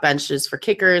talked about benches for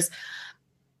kickers,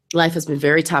 life has been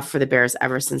very tough for the Bears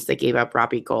ever since they gave up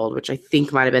Robbie Gould, which I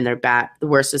think might have been the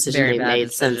worst decision they've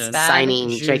made since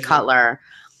signing Jay Cutler.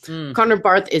 Connor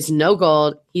Barth is no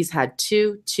gold. He's had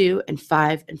 2, 2, and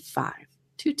 5, and 5.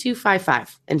 2, 2, 5,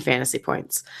 5 in fantasy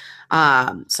points.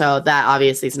 So that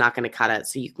obviously is not going to cut it.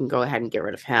 So you can go ahead and get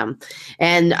rid of him.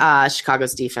 And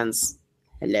Chicago's defense,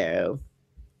 hello,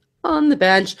 on the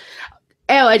bench.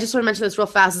 Oh, I just want to mention this real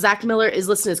fast. Zach Miller is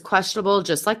listed as questionable,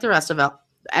 just like the rest of it.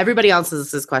 Everybody else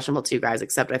is questionable too, guys,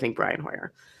 except I think Brian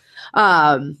Hoyer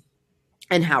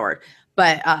and Howard.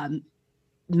 But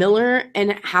Miller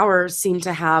and Howard seem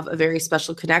to have a very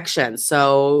special connection.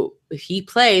 So if he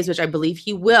plays, which I believe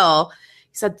he will,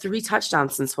 he's had 3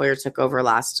 touchdowns since Hoyer took over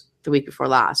the week before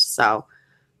last. So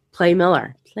play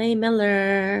Miller. Play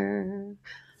Miller.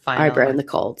 Fine. All right, Brandon, the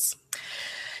Colts.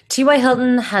 T.Y.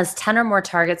 Hilton has 10 or more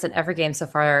targets in every game so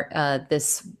far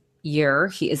this year.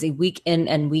 He is a week in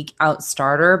and week out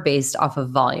starter based off of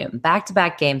volume.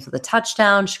 Back-to-back games with a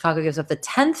touchdown. Chicago gives up the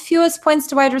 10th fewest points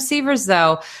to wide receivers,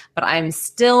 though, but I'm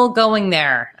still going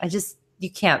there. You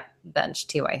can't bench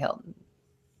T.Y. Hilton.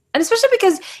 And especially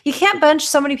because you can't bench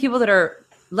so many people that are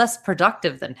less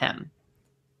productive than him.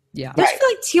 Yeah. I just feel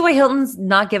like T.Y. Hilton's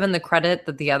not given the credit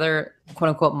that the other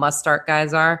quote-unquote must-start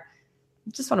guys are.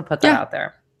 I just want to put that out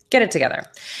there. Get it together.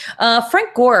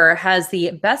 Frank Gore has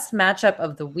the best matchup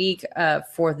of the week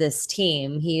for this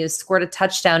team. He has scored a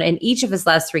touchdown in each of his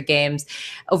last 3 games,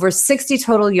 over 60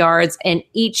 total yards in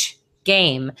each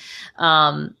game.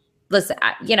 Listen,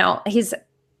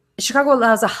 Chicago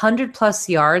allows 100+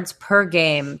 yards per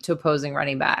game to opposing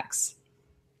running backs.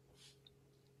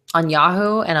 On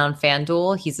Yahoo and on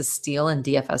FanDuel, he's a steal in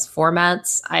DFS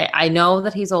formats. I know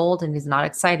that he's old and he's not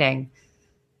exciting,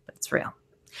 but it's real.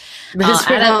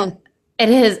 It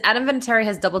is. Adam Vinatieri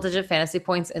has double-digit fantasy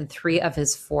points in 3 of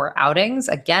his 4 outings.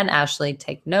 Again, Ashley,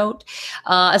 take note.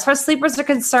 As far as sleepers are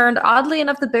concerned, oddly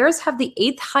enough, the Bears have the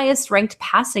 8th highest ranked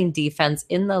passing defense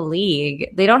in the league.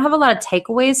 They don't have a lot of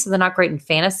takeaways, so they're not great in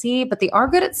fantasy, but they are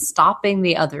good at stopping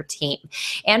the other team.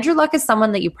 Andrew Luck is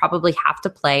someone that you probably have to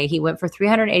play. He went for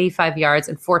 385 yards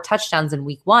and 4 touchdowns in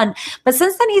week 1, but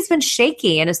since then he's been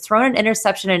shaky and has thrown an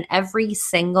interception in every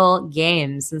single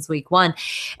game since week 1.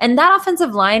 And that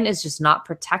offensive line is just not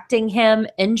protecting him.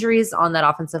 Injuries on that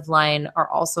offensive line are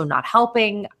also not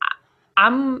helping.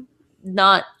 I'm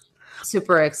not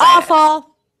super excited.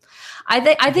 Awful. I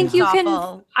think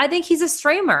he's a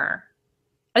streamer.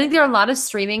 I think there are a lot of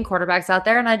streaming quarterbacks out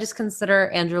there, and I just consider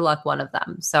Andrew Luck one of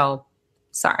them. So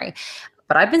sorry.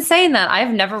 But I've been saying that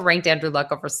I've never ranked Andrew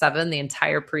Luck over 7 the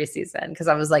entire preseason because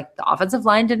I was like, the offensive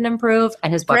line didn't improve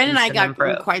and his weapons Brandon and I didn't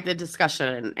improve. got quite the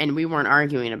discussion, and we weren't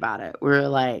arguing about it. We were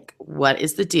like, what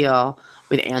is the deal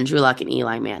with Andrew Luck and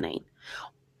Eli Manning?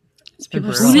 Who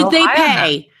did they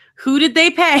pay? Who did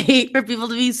they pay for people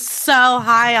to be so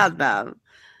high on them?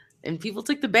 And people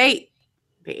took the bait.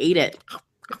 They ate it.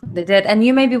 They did. And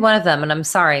you may be one of them. And I'm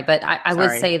sorry, but I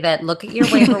would say that look at your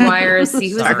waiver wires, see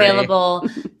who's available.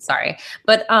 Sorry.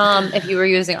 But if you were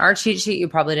using our cheat sheet, you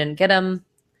probably didn't get them.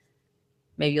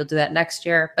 Maybe you'll do that next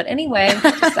year. But anyway,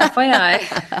 just FYI,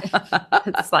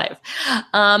 it's life.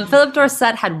 Philip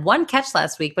Dorsett had 1 catch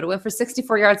last week, but it went for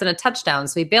 64 yards and a touchdown.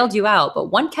 So he bailed you out.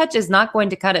 But 1 catch is not going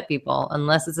to cut it, people,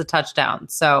 unless it's a touchdown.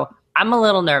 So I'm a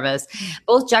little nervous.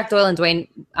 Both Jack Doyle and Dwayne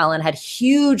Allen had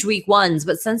huge week 1s,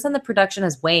 but since then the production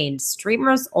has waned.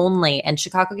 Streamers only, and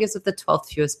Chicago gives up the 12th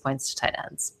fewest points to tight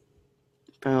ends.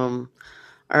 Boom.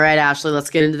 All right, Ashley, let's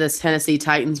get into this. Tennessee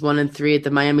Titans 1-3 at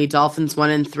the Miami Dolphins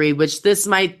 1-3, which this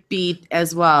might be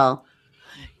as well.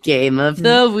 Game of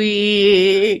the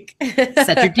week.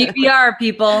 Set your DVR,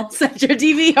 people. Set your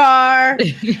DVR.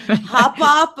 Hop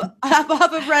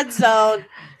up of red zone.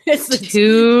 It's the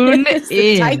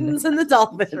the Titans and the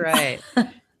Dolphins. Right.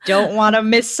 Don't want to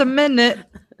miss a minute.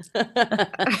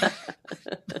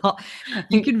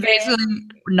 You can basically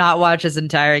not watch this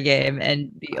entire game,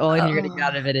 and the only thing you're going to get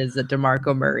out of it is that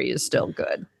DeMarco Murray is still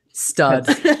good. Stud.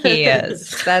 He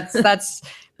is. That's.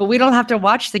 But we don't have to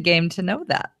watch the game to know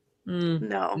that.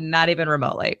 No, Not even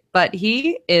remotely. But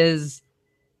he is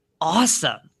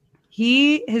awesome.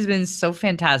 He has been so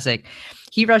fantastic.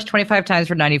 He rushed 25 times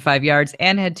for 95 yards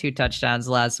and had 2 touchdowns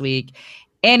last week.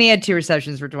 And he had 2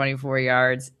 receptions for 24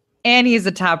 yards. And he's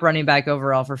the top running back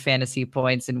overall for fantasy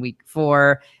points in week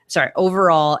 4. Sorry,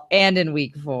 overall and in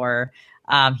week 4.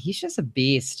 He's just a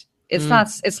beast. It's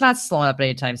not slowing up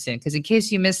anytime soon. Because in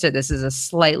case you missed it, this is a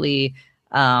slightly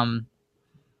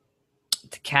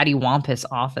cattywampus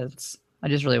offense. I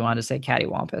just really wanted to say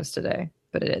cattywampus today,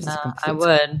 but it is.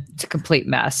 It's a complete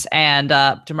mess. And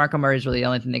DeMarco Murray is really the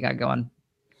only thing they got going.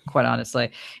 Quite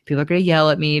honestly, people are going to yell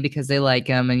at me because they like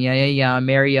him. And yeah.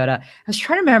 Mariota. I was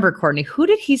trying to remember, Courtney. Who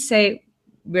did he say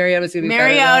Mariota was going to be?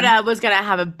 Mariota was going to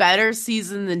have a better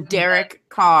season than Derek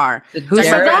Carr. Who's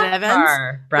Brad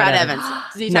Evans? Brad Evans.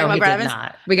 Did you talk about Brad Evans?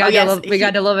 Not. We got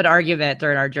a little bit of argument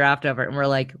during our draft over it, and we're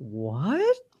like,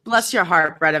 what? Bless your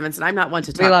heart, Brad Evans. And I'm not one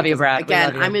to talk. We love you, Brad.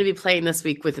 Again, I'm going to be playing this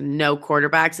week with no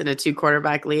quarterbacks in a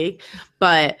 2-quarterback league,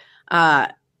 but.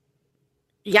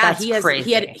 Yeah, That's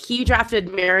crazy. He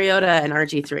drafted Mariota and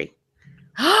RG3.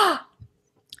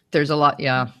 There's a lot,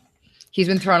 yeah. He's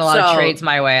been throwing a lot of trades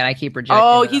my way, and I keep rejecting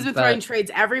them. He's been throwing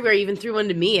trades everywhere. Even threw one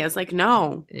to me. I was like,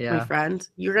 no, my friend,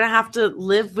 you're gonna have to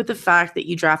live with the fact that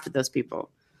you drafted those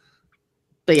people.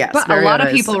 But yes, but a lot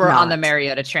of people were on the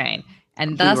Mariota train,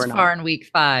 and thus far in week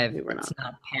 5, it's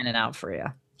not panning out for you.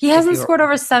 He hasn't scored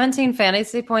over 17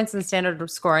 fantasy points in standard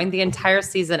scoring the entire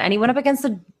season, and he went up against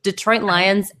the Detroit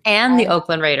Lions and the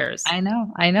Oakland Raiders. I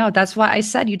know. That's why I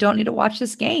said you don't need to watch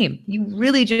this game. You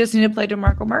really just need to play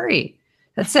DeMarco Murray.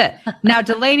 That's it. Now,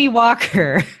 Delaney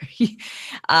Walker, you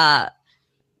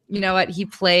know what? He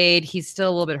played. He's still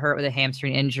a little bit hurt with a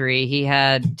hamstring injury. He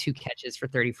had 2 catches for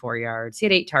 34 yards. He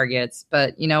had 8 targets,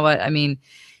 but you know what? I mean,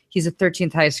 he's the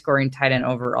 13th highest scoring tight end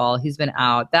overall. He's been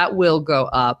out. That will go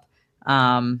up.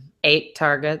 8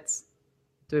 targets.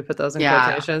 Do we put those in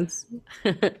quotations?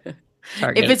 If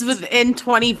it's within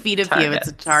 20 feet of you, it's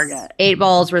a target. 8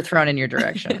 balls were thrown in your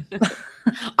direction.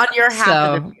 On your half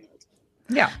of the field.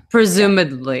 Yeah.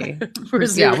 Presumably.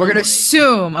 Yeah, we're going to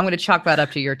assume I'm going to chalk that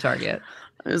up to your target.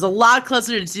 It was a lot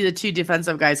closer to the 2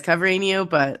 defensive guys covering you,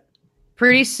 but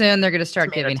pretty soon they're going to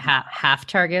start giving half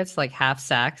targets, like half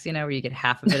sacks, where you get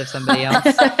half of it of somebody else.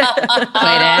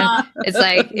 It's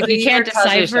like, if you can't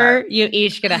decipher, you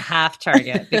each get a half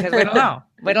target because we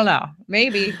don't know.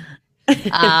 Maybe. So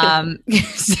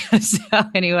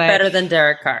anyway. Better than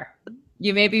Derek Carr.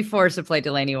 You may be forced to play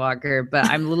Delaney Walker, but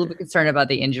I'm a little bit concerned about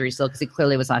the injury still because he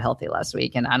clearly was not healthy last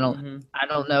week, and I don't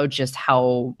know just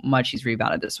how much he's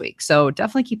rebounded this week. So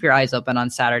definitely keep your eyes open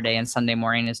on Saturday and Sunday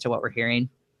morning as to what we're hearing.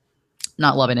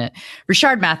 Not loving it.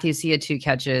 Rashard Matthews, he had 2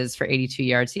 catches for 82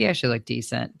 yards. He actually looked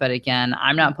decent. But again,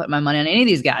 I'm not putting my money on any of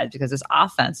these guys because this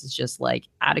offense is just like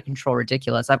out of control,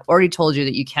 ridiculous. I've already told you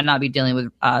that you cannot be dealing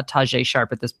with Tajay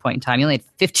Sharp at this point in time. He only had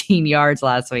 15 yards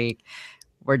last week.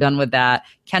 We're done with that.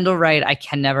 Kendall Wright, I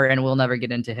can never and will never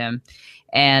get into him.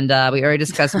 And we already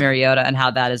discussed Mariota and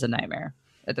how that is a nightmare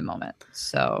at the moment.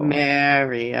 So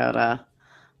Mariota.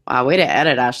 Wow, way to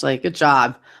edit, Ashley. Good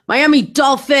job. Miami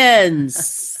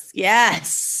Dolphins.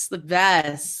 Yes, the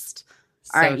best.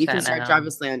 All right, you can start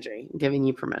Jarvis Landry. I'm giving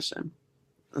you permission.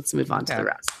 Let's move on to the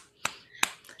rest.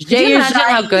 Can you imagine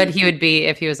how good he would be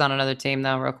if he was on another team,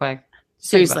 though, real quick?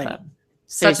 Seriously.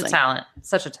 Such a talent.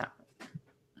 Such a talent.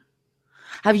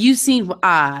 Have you seen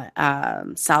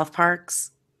South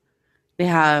Park's? They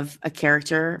have a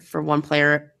character for one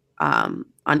player on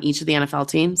each of the NFL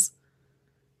teams.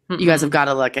 You guys have got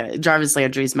to look at it. Jarvis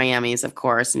Landry's Miami's, of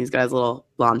course, and he's got his little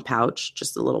blonde pouch,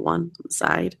 just a little one on the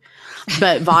side.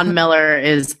 But Von Miller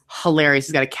is hilarious.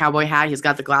 He's got a cowboy hat. He's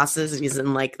got the glasses, and he's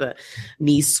in like the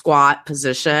knee squat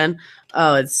position.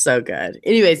 Oh, it's so good.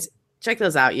 Anyways, check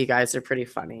those out, you guys. They're pretty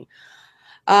funny.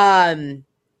 Jay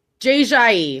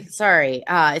Ajayi, sorry.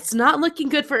 It's not looking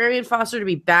good for Arian Foster to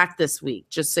be back this week,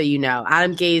 just so you know.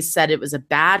 Adam Gase said it was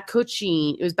bad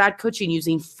coaching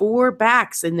using 4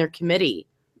 backs in their committee.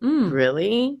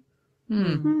 Really?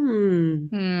 They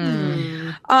plan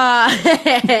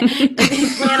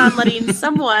on letting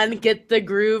someone get the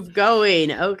groove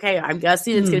going. Okay, I'm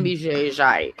guessing it's going to be Jay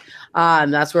Ajayi.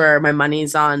 That's where my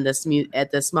money's on this at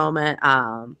this moment.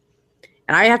 And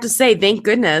I have to say, thank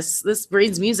goodness this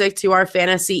brings music to our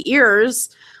fantasy ears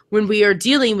when we are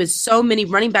dealing with so many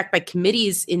running back by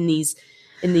committees in these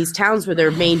towns where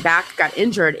their main back got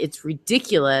injured. It's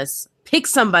ridiculous. Pick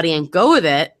somebody and go with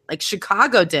it, like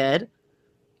Chicago did.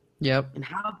 Yep. And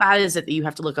how bad is it that you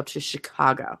have to look up to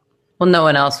Chicago? Well, no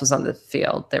one else was on the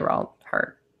field. They were all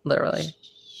hurt, literally.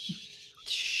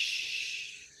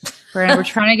 Brandon, we're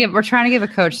trying to give a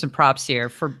coach some props here.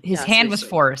 For his hand was seriously.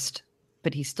 forced,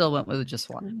 but he still went with just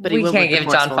one. But We went can't with the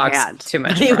give John forceful Fox hand. too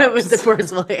much He went props. with the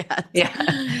forceful hand.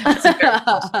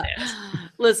 Yeah.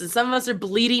 Listen, some of us are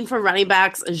bleeding for running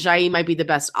backs. Ajayi might be the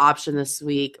best option this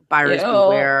week. Buyers Ew.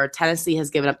 beware. Tennessee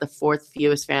has given up the 4th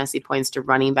fewest fantasy points to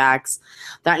running backs.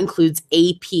 That includes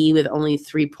AP with only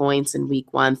 3 points in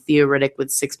week 1, Theo Riddick with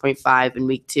 6.5 in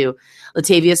week 2.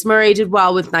 Latavius Murray did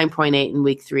well with 9.8 in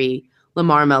week 3.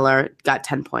 Lamar Miller got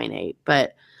 10.8.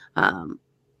 But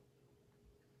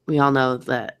we all know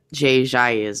that Jay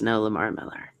Ajayi is no Lamar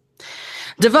Miller.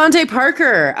 Devontae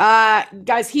Parker,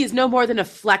 guys, he is no more than a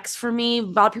flex for me. A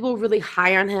lot of people are really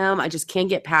high on him. I just can't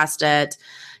get past it.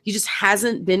 He just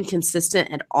hasn't been consistent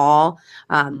at all.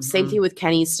 Same thing with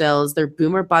Kenny Stills. They're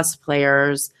boomer bust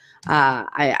players. I'm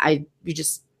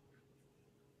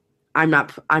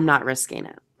not risking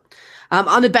it.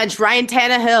 On the bench, Ryan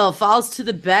Tannehill falls to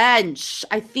the bench.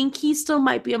 I think he still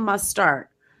might be a must start.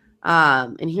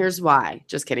 And here's why.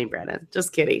 Just kidding, Brandon.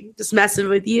 Just kidding. Just messing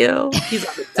with you. He's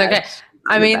on the It's okay.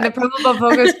 I mean, the Pro Football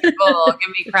Focus people give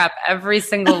me crap every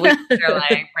single week. They're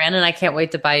like, Brandon, I can't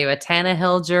wait to buy you a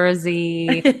Tannehill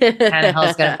jersey.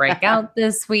 Tannehill's going to break out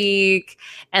this week.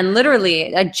 And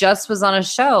literally, I just was on a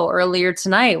show earlier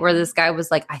tonight where this guy was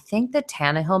like, I think that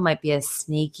Tannehill might be a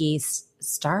sneaky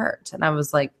start. And I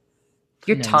was like,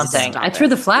 you're taunting. I threw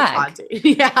the flag.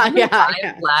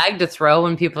 Yeah. Flag to throw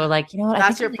when people are like, you know what?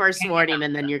 That's your first warning,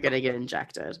 and then you're going to get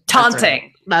injected.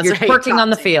 Taunting. You're twerking on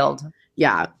the field.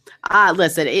 Yeah.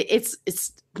 Listen, it's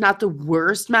not the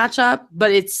worst matchup, but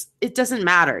it doesn't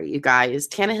matter, you guys.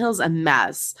 Tannehill's a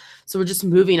mess. So we're just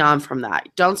moving on from that.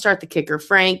 Don't start the kicker.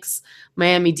 Franks,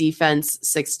 Miami defense,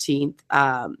 16th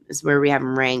is where we have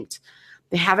them ranked.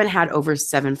 They haven't had over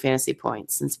 7 fantasy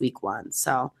points since week 1.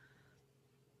 So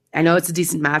I know it's a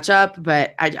decent matchup,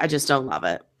 but I just don't love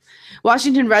it.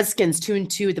 Washington Redskins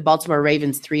 2-2, the Baltimore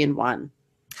Ravens 3-1.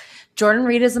 Jordan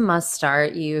Reed is a must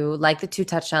start. You like the 2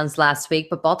 touchdowns last week,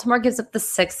 but Baltimore gives up the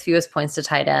 6th fewest points to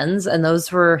tight ends, and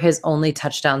those were his only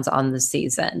touchdowns on the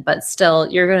season. But still,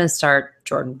 you're going to start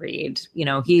Jordan Reed. You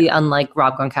know, he, unlike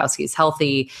Rob Gronkowski, is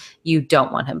healthy. You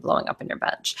don't want him blowing up in your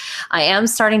bench. I am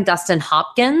starting Dustin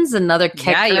Hopkins, another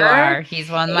kicker. Yeah, you are. He's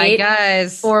one of my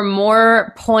guys. Or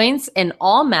more points in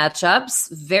all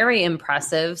matchups. Very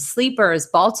impressive. Sleepers.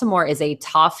 Baltimore is a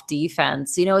tough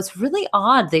defense. You know, it's really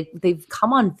odd. They've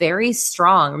come on very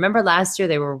strong. Remember last year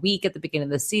they were weak at the beginning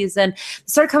of the season. They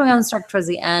started coming on strong towards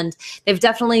the end. They've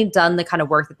definitely done the kind of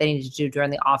work that they need to do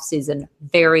during the offseason.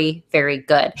 Very, very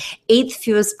good. 8th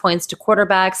fewest points to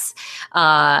quarterbacks.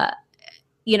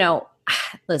 You know,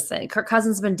 listen, Kirk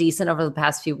Cousins has been decent over the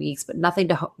past few weeks, but nothing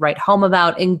to write home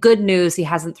about. In good news, he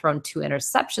hasn't thrown 2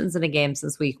 interceptions in a game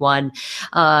since week 1.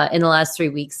 In the last 3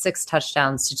 weeks, 6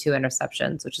 touchdowns to 2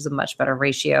 interceptions, which is a much better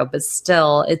ratio, but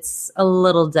still it's a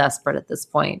little desperate at this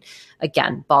point.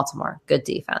 Again, Baltimore, good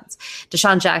defense.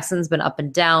 Deshaun Jackson's been up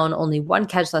and down, only 1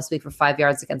 catch last week for 5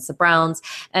 yards against the Browns.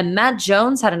 And Matt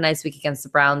Jones had a nice week against the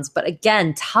Browns, but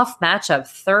again, tough matchup,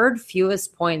 3rd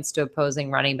fewest points to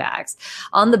opposing running backs.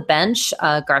 On the bench,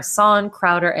 Garcon,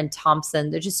 Crowder, and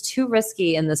Thompson, they're just too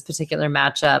risky in this particular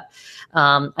matchup.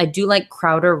 I do like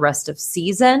Crowder rest of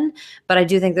season, but I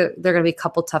do think that there are going to be a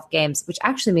couple tough games, which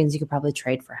actually means you could probably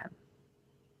trade for him.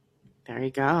 There you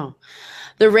go.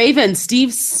 The Ravens,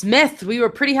 Steve Smith. We were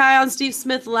pretty high on Steve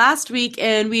Smith last week,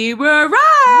 and we were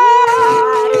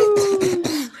right.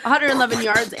 111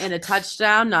 yards and a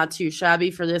touchdown. Not too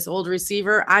shabby for this old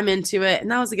receiver. I'm into it.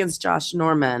 And that was against Josh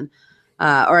Norman.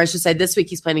 Or I should say this week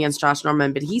he's playing against Josh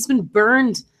Norman, but he's been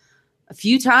burned a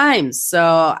few times.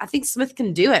 So I think Smith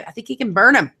can do it. I think he can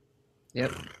burn him.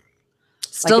 Yep.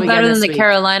 Still like better than the week.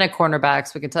 Carolina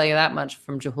cornerbacks. We can tell you that much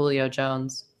from Julio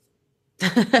Jones.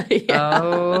 Yeah.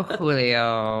 Oh,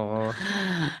 Julio.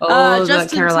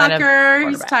 Justin Tucker,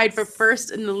 he's tied for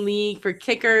 1st in the league for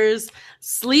kickers.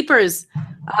 Sleepers,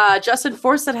 Justin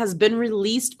Forsett has been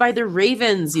released by the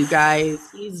Ravens, you guys.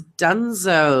 He's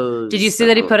donezo. Did you see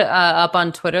that he put up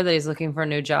on Twitter that he's looking for a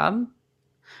new job?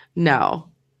 No.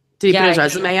 Did he put his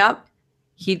resume up?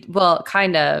 Well,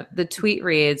 kind of. The tweet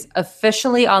reads,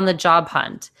 officially on the job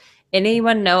hunt.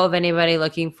 Anyone know of anybody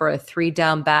looking for a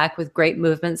 3-down back with great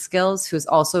movement skills who's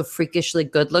also freakishly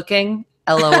good looking?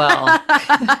 LOL.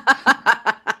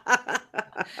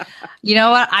 You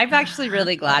know what? I'm actually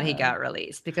really glad he got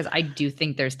released because I do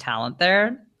think there's talent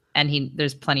there, and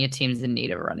there's plenty of teams in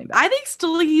need of a running back. I think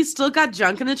he's still got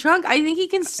junk in the trunk. I think he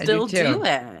can still do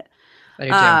it. I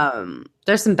do too.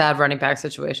 There's some bad running back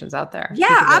situations out there. Yeah,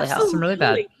 Really absolutely. Some really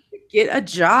bad. Get a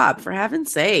job, for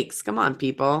heaven's sakes. Come on,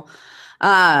 people.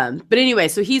 But anyway,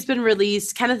 so he's been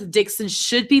released. Kenneth Dixon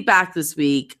should be back this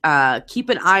week. Keep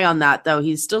an eye on that, though.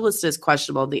 He's still listed as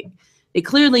questionable. They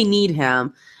clearly need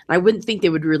him. I wouldn't think they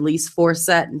would release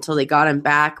Forsett until they got him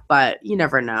back, but you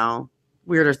never know.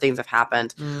 Weirder things have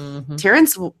happened. Mm-hmm.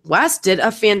 Terrence West did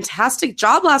a fantastic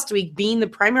job last week being the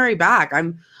primary back. I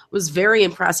was very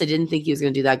impressed. I didn't think he was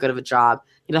going to do that good of a job.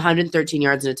 He had 113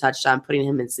 yards and a touchdown, putting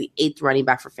him as the 8th running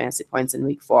back for fantasy points in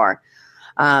week 4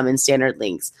 in standard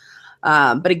leagues.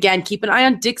 But again, keep an eye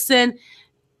on Dixon.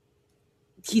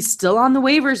 He's still on the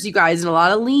waivers, you guys, in a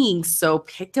lot of leagues, so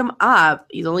pick him up.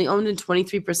 He's only owned in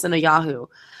 23% of Yahoo.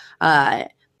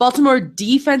 Baltimore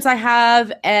defense I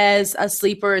have as a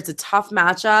sleeper. It's a tough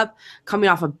matchup coming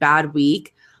off a bad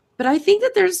week, but I think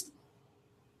that there's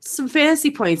some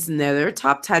fantasy points in there. They're a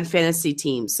top 10 fantasy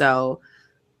team, so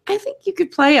I think you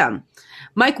could play them.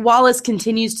 Mike Wallace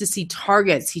continues to see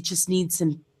targets. He just needs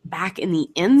him back in the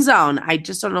end zone. I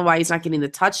just don't know why he's not getting the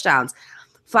touchdowns.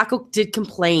 Flacco did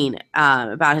complain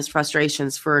about his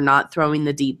frustrations for not throwing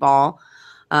the deep ball.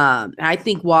 And I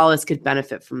think Wallace could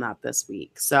benefit from that this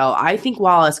week. So I think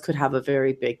Wallace could have a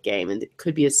very big game, and it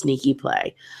could be a sneaky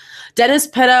play. Dennis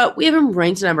Pitta, we have him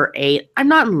ranked number 8. I'm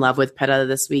not in love with Pitta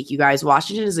this week, you guys.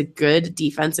 Washington is a good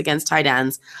defense against tight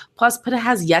ends. Plus, Pitta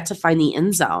has yet to find the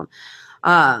end zone.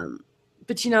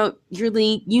 But your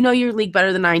league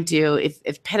better than I do.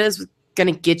 If Pitta's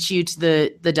going to get you to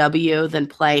the W, then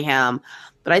play him.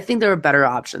 But I think there are better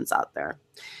options out there.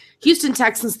 Houston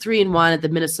Texans 3-1 at the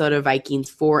Minnesota Vikings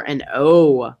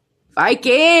 4-0.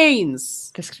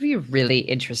 Vikings. This could be a really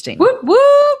interesting, Whoop,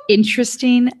 whoop.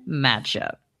 interesting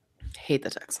matchup. Hate the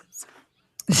Texans.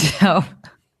 So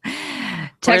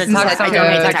Texans. I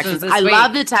don't hate the Texans. I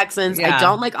love the Texans. Yeah. I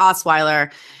don't like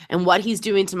Osweiler, and what he's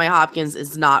doing to my Hopkins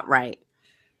is not right.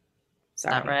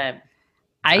 Sorry. Not right.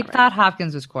 I thought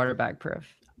Hopkins was quarterback proof.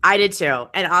 I did too,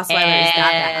 and Osweiler is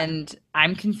that bad. And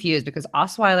I'm confused because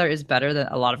Osweiler is better than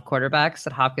a lot of quarterbacks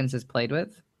that Hopkins has played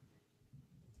with.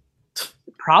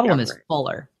 The problem is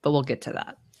Fuller, but we'll get to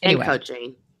that. Anyway. And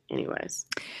coaching. Anyways.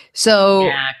 So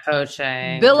Yeah,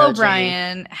 coaching. Bill Coaching.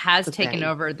 O'Brien has The taken thing.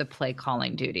 over the play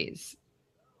calling duties.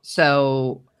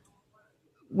 So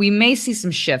we may see some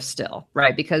shifts still,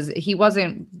 right? Because he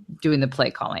wasn't doing the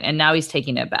play calling and now he's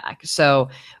taking it back. So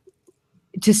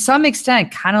to some extent,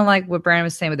 kind of like what Brandon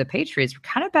was saying with the Patriots, we're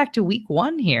kind of back to week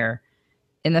 1 here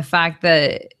in the fact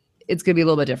that it's going to be a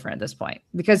little bit different at this point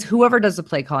because whoever does the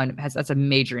play calling that's a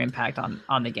major impact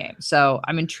on the game. So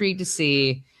I'm intrigued to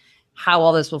see how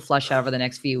all this will flesh out over the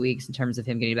next few weeks in terms of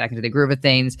him getting back into the groove of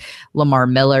things. Lamar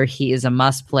Miller, he is a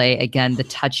must play. Again, the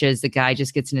touches, the guy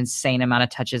just gets an insane amount of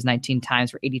touches, 19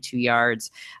 times for 82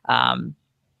 yards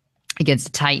against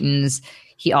the Titans.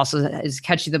 He also is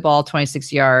catching the ball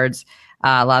 26 yards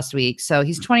last week. So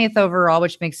he's 20th overall,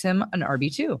 which makes him an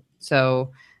RB2.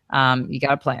 So you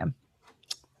got to play him.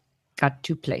 Got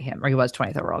to play him. Or he was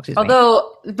 20th overall, excuse me.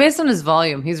 Although, based on his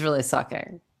volume, he's really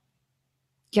sucking.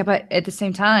 Yeah, but at the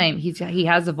same time, he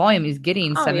has the volume. He's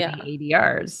getting 70, 80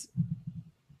 yards.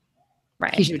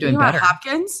 Right. He should be doing better.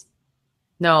 Hopkins?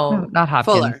 No. Not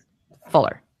Hopkins.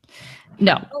 Fuller.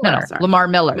 No. Sorry. Lamar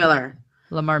Miller.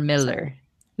 Miller.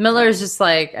 Miller is just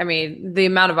like, I mean, the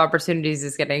amount of opportunities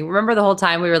he's getting. Remember the whole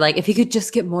time we were like, if he could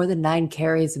just get more than 9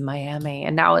 carries in Miami.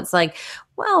 And now it's like,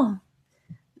 well,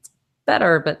 it's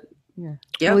better, but yeah.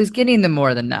 Well, he's getting the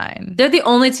more than 9. They're the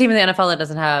only team in the NFL that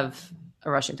doesn't have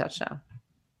a rushing touchdown.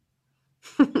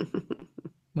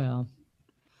 Well,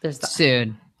 There's that.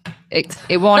 soon.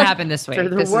 It won't happen this week. They're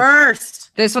the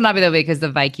worst. This will not be the week because the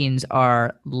Vikings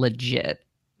are legit.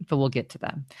 But we'll get to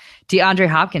them. DeAndre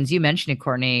Hopkins, you mentioned it,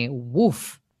 Courtney.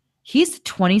 Woof. He's the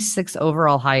 26th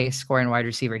overall highest scoring wide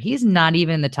receiver. He's not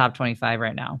even in the top 25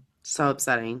 right now. So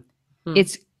upsetting.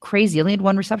 It's crazy. He only had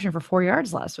 1 reception for 4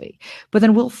 yards last week. But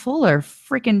then Will Fuller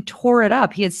freaking tore it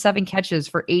up. He had 7 catches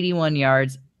for 81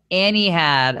 yards, and he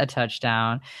had a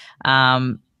touchdown.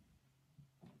 And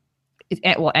he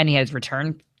had his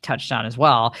return touchdown as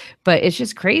well. But it's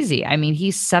just crazy. I mean,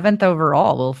 he's 7th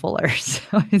overall, Will Fuller.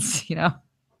 So it's,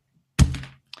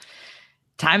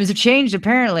 times have changed,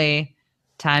 apparently.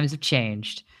 Times have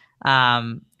changed.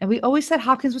 And we always said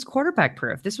Hopkins was quarterback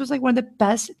proof. This was like one of the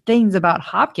best things about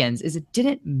Hopkins is it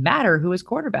didn't matter who was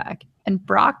quarterback. And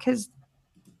Brock has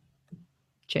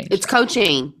changed. It's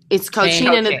coaching. It's coaching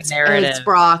and it's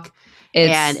Brock.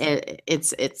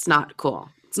 It's not cool.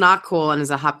 It's not cool. And as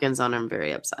a Hopkins owner, I'm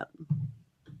very upset.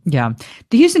 Yeah.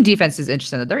 The Houston defense is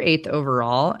interesting. They're 8th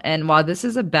overall. And while this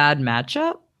is a bad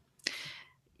matchup,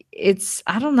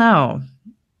 I don't know.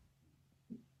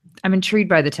 I'm intrigued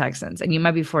by the Texans, and you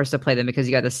might be forced to play them because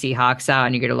you got the Seahawks out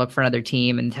and you're going to look for another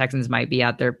team, and the Texans might be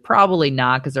out there. Probably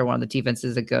not, because they're one of the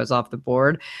defenses that goes off the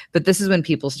board. But this is when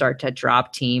people start to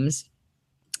drop teams.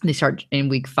 They start in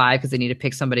week 5 because they need to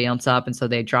pick somebody else up, and so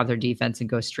they drop their defense and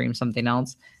go stream something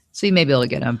else. So you may be able to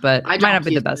get them, but it might not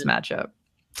be the best matchup.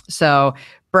 So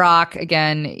Brock,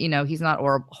 again, he's not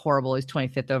horrible. He's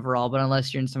 25th overall, but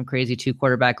unless you're in some crazy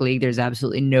 2-quarterback league, there's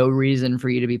absolutely no reason for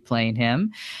you to be playing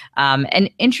him. And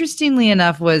interestingly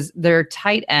enough was their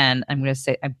tight end. I'm going to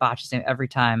say, I botch his name every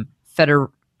time.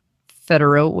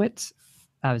 Fedorowicz.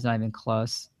 I was not even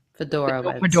close.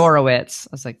 Fedorowicz.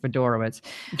 I was like, Fedorowicz.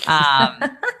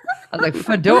 I was like,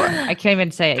 Fedor. I can't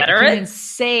even say it. I can't even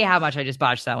say how much I just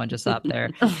botched that one just up there.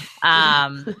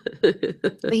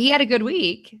 But he had a good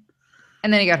week,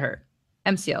 and then he got hurt.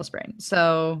 MCL sprain.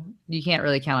 So you can't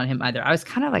really count on him either. I was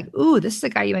kind of like, ooh, this is a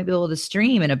guy you might be able to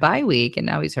stream in a bye week, and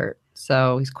now he's hurt.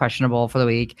 So he's questionable for the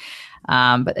week.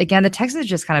 But again, the Texans are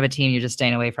just kind of a team you're just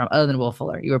staying away from, other than Will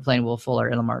Fuller. You were playing Will Fuller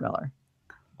and Lamar Miller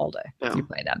all day. Yeah. You're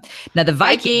playing them. Now the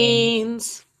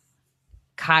Vikings.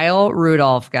 Kyle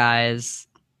Rudolph, guys.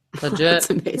 Legit. That's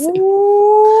amazing.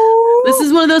 Ooh. This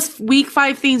is one of those week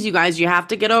 5 things, you guys, you have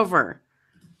to get over.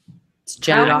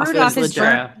 Rudolph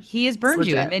he has burned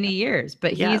you in many years,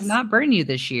 but he has not burned you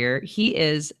this year. He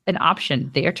is an option.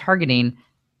 They are targeting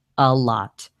a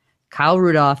lot. Kyle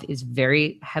Rudolph is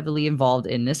very heavily involved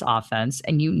in this offense,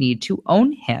 and you need to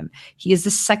own him. He is the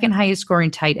 2nd highest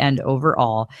scoring tight end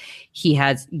overall. He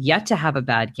has yet to have a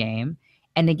bad game.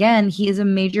 And again, he is a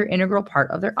major integral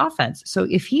part of their offense. So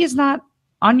if he is not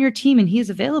on your team and he is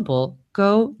available,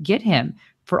 go get him.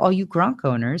 For all you Gronk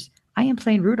owners, I am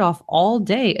playing Rudolph all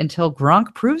day until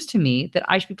Gronk proves to me that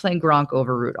I should be playing Gronk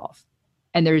over Rudolph.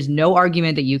 And there is no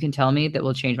argument that you can tell me that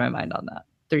will change my mind on that.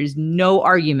 There is no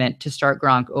argument to start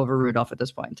Gronk over Rudolph at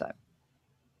this point in time.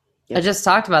 Yeah. I just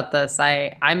talked about this.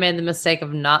 I made the mistake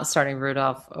of not starting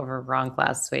Rudolph over Gronk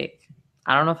last week.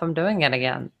 I don't know if I'm doing it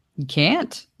again. You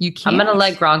can't. I'm going to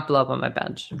let Gronk blow up on my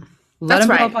bench. That's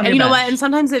right. And you know what? And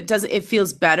sometimes it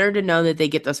feels better to know that they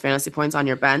get those fantasy points on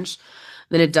your bench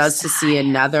than it does to see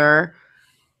another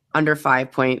under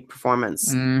 5-point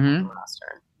performance on the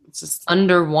roster. It's just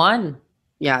under 1.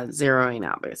 Yeah, zeroing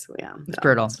out basically. Yeah, it's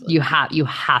brutal. You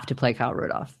have to play Kyle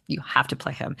Rudolph. You have to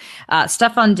play him.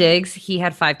 Stephon Diggs, he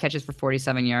had 5 catches for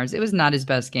 47 yards. It was not his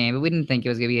best game, but we didn't think it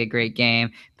was going to be a great game.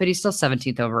 But he's still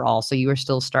 17th overall, so you are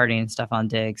still starting Stephon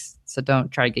Diggs. So don't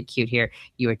try to get cute here.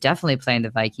 You are definitely playing the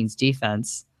Vikings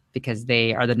defense because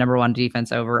they are the number 1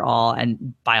 defense overall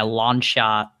and by a long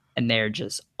shot, and they're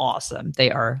just awesome.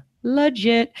 They are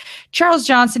legit. Charles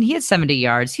Johnson, he had 70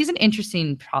 yards. He's an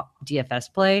interesting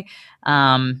DFS play,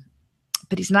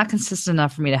 but he's not consistent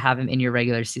enough for me to have him in your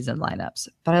regular season lineups.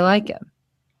 But I like him.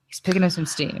 He's picking up some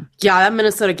steam. Yeah, that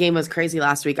Minnesota game was crazy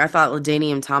last week. I thought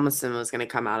LaDainian Tomlinson was going to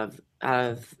come out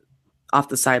of off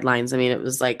the sidelines. I mean, it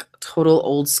was like total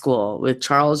old school with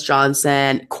Charles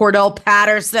Johnson, Cordell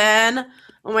Patterson.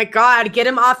 Oh my God, get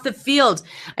him off the field.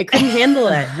 I couldn't handle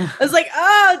it. I was like,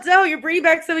 oh, no, you're bringing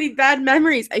back so many bad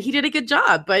memories. He did a good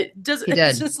job, but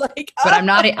it's just like, oh. But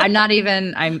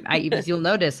you'll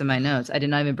notice in my notes, I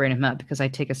did not even bring him up because I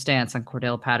take a stance on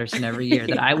Cordell Patterson every year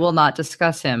that I will not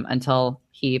discuss him until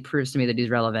he proves to me that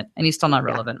he's relevant. And he's still not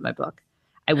relevant in my book.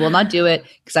 I will not do it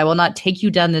because I will not take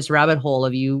you down this rabbit hole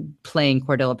of you playing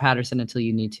Cordell Patterson until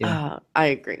you need to. I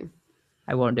agree.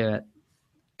 I won't do it.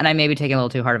 And I may be taking a little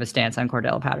too hard of a stance on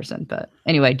Cordell Patterson. But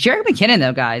anyway, Jerick McKinnon,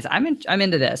 though, guys, I'm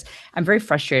into this. I'm very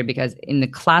frustrated because in the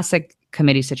classic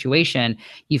committee situation,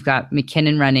 you've got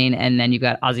McKinnon running, and then you've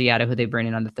got Asiata, who they bring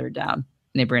in on the 3rd down, and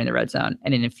they bring in the red zone,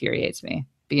 and it infuriates me.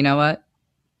 But you know what?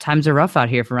 Times are rough out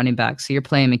here for running backs, so you're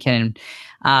playing McKinnon.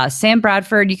 Sam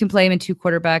Bradford, you can play him in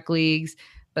 2-quarterback leagues,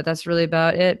 but that's really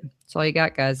about it. That's all you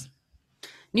got, guys.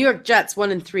 New York Jets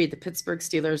 1-3. The Pittsburgh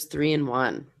Steelers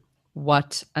 3-1.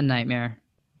 What a nightmare.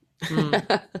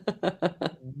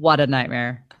 What a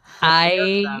nightmare.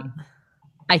 I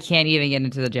can't even get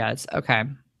into the Jets. Okay.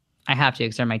 I have to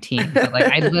because they're my team. But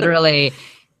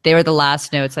they were the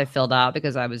last notes I filled out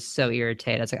because I was so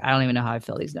irritated. I was like, I don't even know how I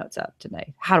fill these notes out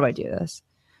today. How do I do this?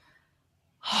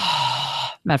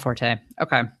 Matt Forte.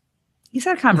 Okay. He's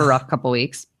had kind of a rough couple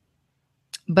weeks,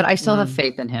 but I still have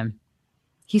faith in him.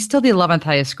 He's still the 11th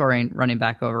highest scoring running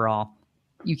back overall.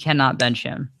 You cannot bench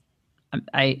him.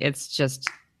 It's just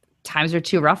times are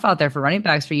too rough out there for running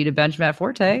backs for you to bench Matt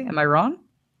Forte. Am I wrong?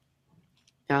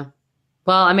 Yeah.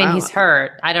 Well, I mean, he's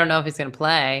hurt. I don't know if he's going to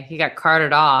play. He got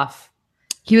carted off.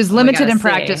 He was limited in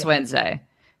practice Wednesday.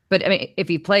 But I mean, if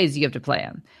he plays, you have to play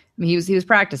him. I mean, he was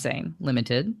practicing,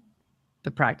 limited,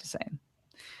 but practicing.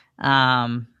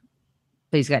 But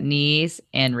he's got knees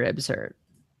and ribs hurt.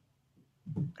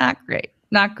 Not great.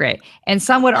 Not great. And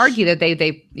some would argue that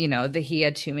that he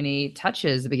had too many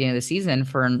touches at the beginning of the season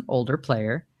for an older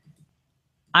player.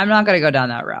 I'm not going to go down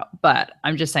that route, but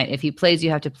I'm just saying if he plays, you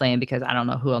have to play him because I don't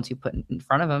know who else you put in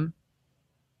front of him.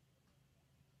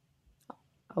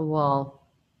 Well,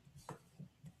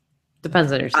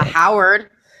 depends on your team. Howard.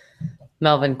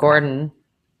 Melvin Gordon.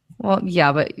 Well,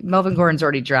 yeah, but Melvin Gordon's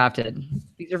already drafted.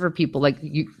 These are for people like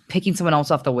you picking someone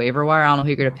else off the waiver wire. I don't know who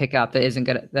you're going to pick up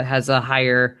that has a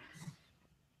higher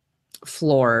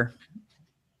floor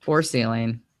or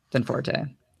ceiling than Forte.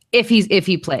 If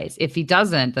he plays. If he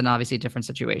doesn't, then obviously a different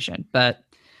situation. But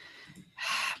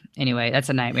anyway, that's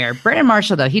a nightmare. Brandon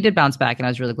Marshall, though, he did bounce back, and I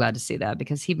was really glad to see that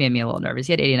because he made me a little nervous.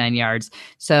 He had 89 yards,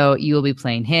 so you will be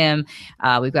playing him.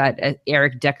 We've got an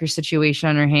Eric Decker situation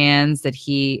on our hands that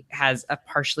he has a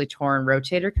partially torn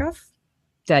rotator cuff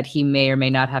that he may or may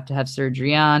not have to have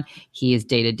surgery on. He is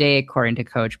day-to-day, according to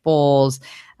Coach Bowles.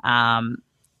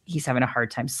 He's having a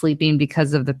hard time sleeping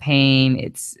because of the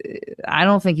pain. I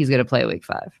don't think he's going to play week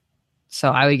 5. So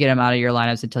I would get him out of your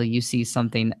lineups until you see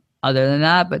something other than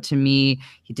that. But to me,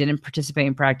 he didn't participate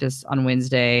in practice on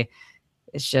Wednesday.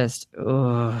 It's just,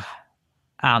 I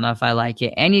don't know if I like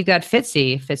it. And you've got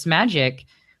Fitzmagic,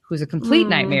 who's a complete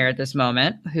nightmare at this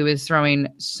moment, who is throwing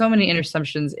so many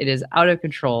interceptions. It is out of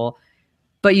control.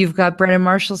 But you've got Brandon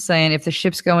Marshall saying, if the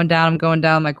ship's going down, I'm going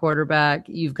down my quarterback.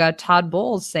 You've got Todd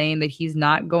Bowles saying that he's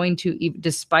not going to,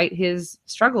 despite his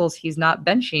struggles, he's not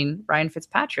benching Ryan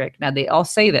Fitzpatrick. Now, they all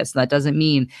say this, and that doesn't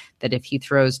mean that if he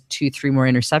throws 2-3 more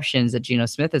interceptions that Geno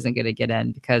Smith isn't going to get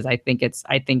in, because I think it's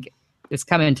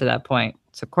coming to that point.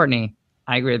 So, Courtney,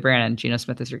 I agree with Brandon. Geno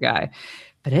Smith is your guy.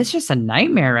 But it's just a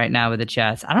nightmare right now with the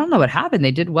Jets. I don't know what happened. They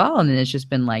did well, and then it's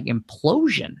just been like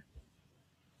implosion.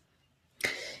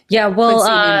 Yeah,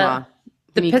 well,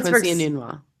 Quincy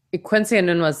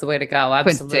Enunwa is the way to go.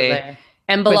 Absolutely. Quincy.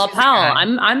 And Bilal Powell.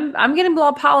 I'm getting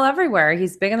Bilal Powell everywhere.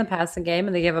 He's big in the passing game,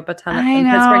 and they give up a ton of.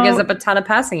 Pittsburgh gives up a ton of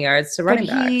passing yards to running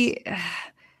backs.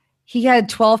 He had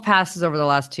 12 passes over the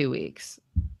last 2 weeks,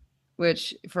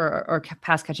 which or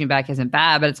pass catching back isn't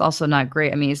bad, but it's also not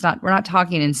great. I mean, we're not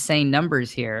talking insane numbers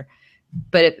here.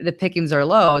 But the pickings are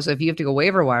low, so if you have to go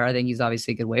waiver wire, I think he's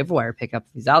obviously a good waiver wire pickup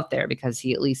if he's out there because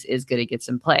he at least is going to get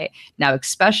some play. Now,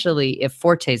 especially if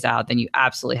Forte's out, then you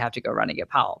absolutely have to go run and get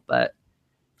Powell. But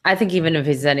I think even if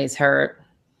he's hurt,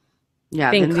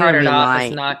 being carted off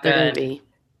is not good.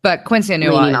 But Quincy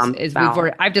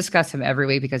Enunwa I've discussed him every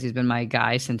week because he's been my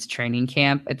guy since training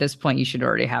camp. At this point, you should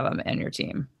already have him in your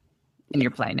team, and you're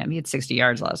playing him. He had 60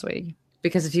 yards last week.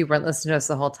 Because if you weren't listening to us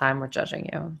the whole time, we're judging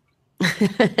you.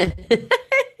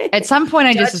 At some point,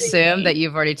 I just assume that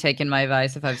you've already taken my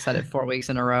advice if I've said it 4 weeks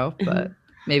in a row, but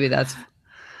maybe that's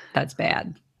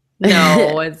bad.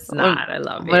 No, it's not. I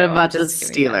love you. What about the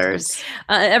Steelers?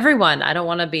 Everyone. I don't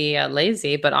want to be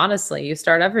lazy, but honestly, you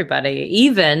start everybody.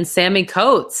 Even Sammy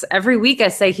Coates. Every week I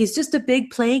say he's just a big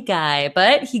play guy,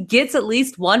 but he gets at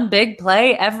least one big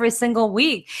play every single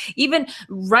week. Even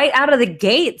right out of the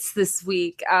gates this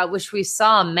week, which we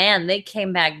saw, man, they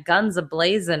came back guns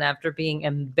a-blazing after being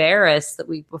embarrassed the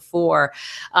week before.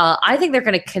 I think they're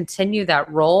going to continue that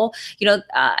role.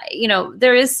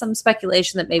 There is some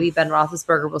speculation that maybe Ben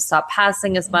Roethlisberger will stop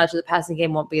passing as much. The passing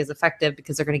game won't be as effective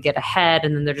because they're going to get ahead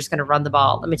and then they're just going to run the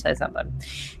ball. Let me tell you something.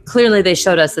 Clearly, they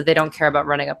showed us that they don't care about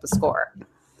running up the score,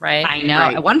 right? I know.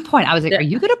 Right. At one point, I was like, are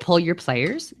you going to pull your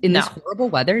players in this horrible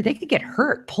weather? They could get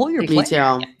hurt. Pull your players. Me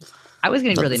too. I was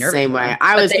getting really nervous. Same way.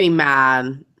 I was getting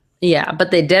mad. Yeah,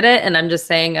 but they did it, and I'm just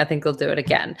saying I think they'll do it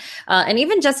again. And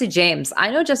even Jesse James. I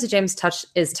know Jesse James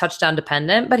is touchdown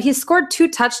dependent, but he scored 2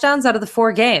 touchdowns out of the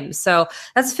 4 games. So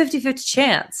that's a 50-50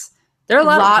 chance. There are a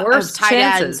lot of worse tight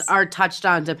chances. Ends are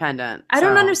touchdown dependent. I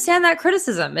don't understand that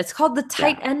criticism. It's called the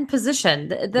tight end position.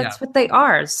 That's what they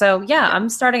are. So, I'm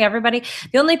starting everybody.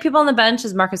 The only people on the bench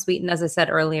is Marcus Wheaton, as I said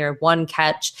earlier, 1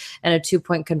 catch and a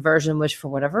 2-point conversion, which for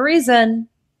whatever reason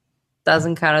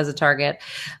doesn't count as a target.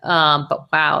 But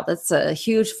wow, that's a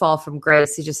huge fall from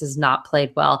grace. He just has not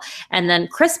played well. And then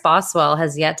Chris Boswell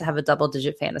has yet to have a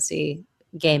double-digit fantasy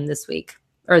game this week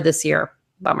or this year.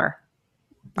 Bummer.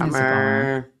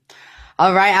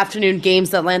 All right, afternoon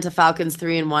games. The Atlanta Falcons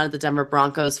 3-1, the Denver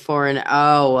Broncos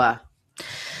 4-0.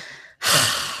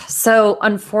 So,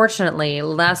 unfortunately,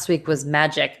 last week was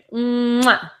magic.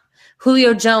 Mwah.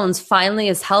 Julio Jones finally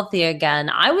is healthy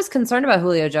again. I was concerned about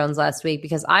Julio Jones last week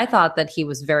because I thought that he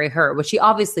was very hurt, which he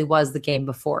obviously was the game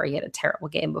before. He had a terrible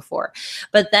game before.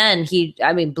 But then he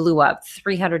blew up.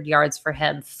 300 yards for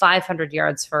him, 500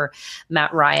 yards for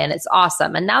Matt Ryan. It's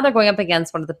awesome. And now they're going up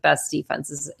against one of the best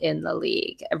defenses in the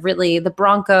league. Really, the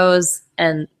Broncos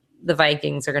and the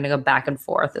Vikings are going to go back and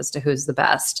forth as to who's the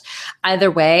best.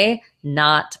 Either way,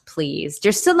 not pleased.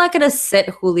 You're still not going to sit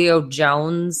Julio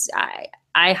Jones.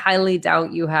 I highly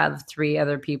doubt you have 3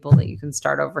 other people that you can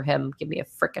start over him. Give me a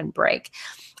freaking break.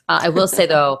 I will say,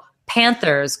 though,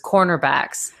 Panthers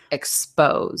cornerbacks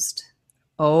exposed.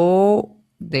 Oh,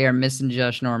 they are missing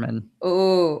Josh Norman.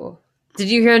 Oh, did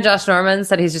you hear Josh Norman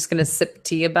said he's just going to sip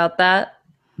tea about that?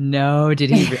 No,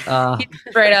 did he? He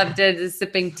straight up did a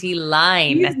sipping tea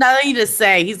line. He's nothing to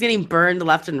say. He's getting burned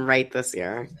left and right this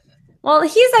year. Well,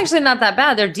 he's actually not that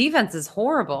bad. Their defense is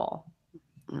horrible.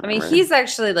 I mean, he's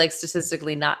actually like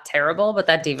statistically not terrible, but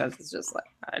that defense is just like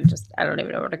I don't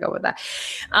even know where to go with that.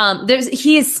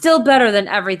 He is still better than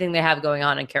everything they have going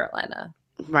on in Carolina.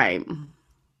 Right.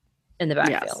 In the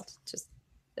backfield. Yes.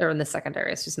 Or in the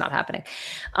secondary. It's just not happening.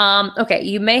 Okay,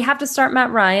 you may have to start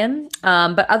Matt Ryan,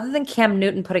 but other than Cam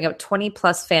Newton putting up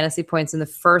 20-plus fantasy points in the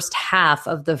first half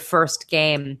of the first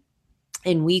game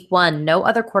in week 1, no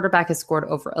other quarterback has scored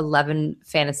over 11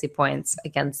 fantasy points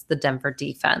against the Denver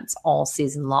defense all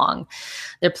season long.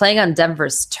 They're playing on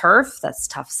Denver's turf. That's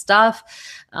tough stuff.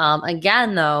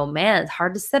 Again, though, man, it's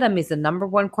hard to sit him. He's the number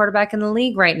 1 quarterback in the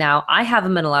league right now. I have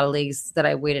him in a lot of leagues that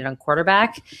I waited on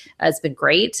quarterback. It's been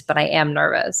great, but I am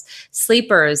nervous.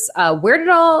 Sleepers, where did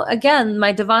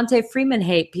my Devontae Freeman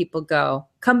hate people go?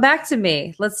 Come back to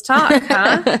me. Let's talk,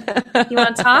 huh? You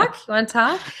want to talk?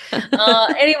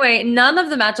 Anyway, none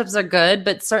of the matchups are good,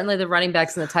 but certainly the running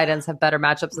backs and the tight ends have better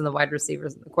matchups than the wide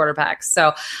receivers and the quarterbacks.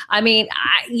 So, I mean,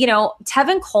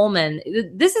 Tevin Coleman,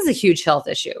 this is a huge health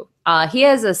issue. He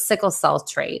has a sickle cell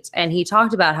trait, and he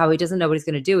talked about how he doesn't know what he's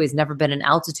going to do. He's never been in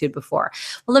altitude before.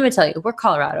 Well, let me tell you, we're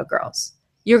Colorado girls.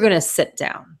 You're going to sit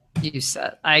down. You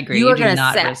said, I agree. You do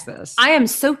not risk this. I am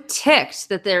so ticked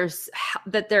that their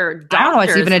doctors. I don't know.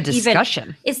 It's even a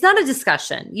discussion. It's not a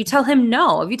discussion. You tell him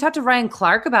no. If you talk to Ryan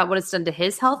Clark about what it's done to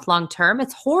his health long term,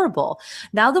 it's horrible.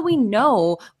 Now that we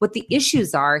know what the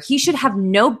issues are, he should have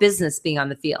no business being on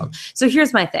the field. So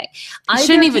here's my thing. He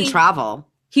shouldn't even travel.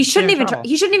 He shouldn't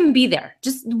even be there.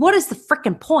 Just what is the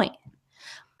freaking point?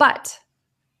 But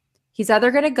he's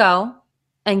either going to go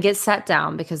and get sat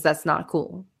down because that's not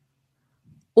cool,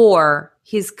 or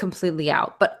he's completely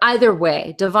out. But either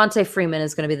way, Devontae Freeman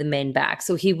is going to be the main back,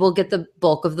 so he will get the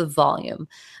bulk of the volume.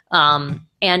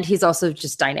 And he's also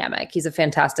just dynamic. He's a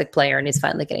fantastic player, and he's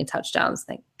finally getting touchdowns.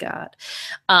 Thank God.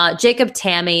 Jacob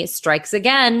Tamme strikes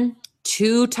again.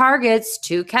 2 targets,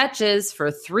 2 catches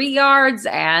for 3 yards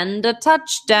and a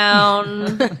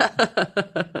touchdown.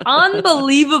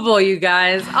 Unbelievable, you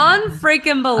guys.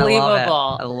 Unfreaking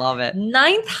believable. I love it.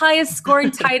 9th highest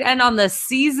scoring tight end on the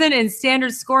season in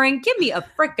standard scoring. Give me a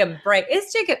freaking break.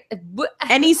 It's Jacob.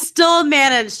 And he still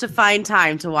managed to find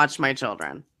time to watch my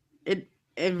children. It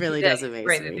really does amaze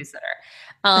Great me. babysitter.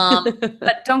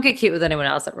 But don't get cute with anyone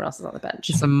else. Everyone else is on the bench.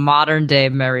 It's a modern day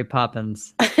Mary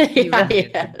Poppins.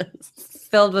 Yes.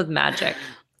 Filled with magic.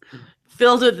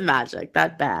 Filled with magic,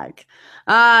 that bag.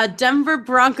 Denver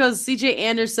Broncos, CJ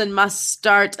Anderson must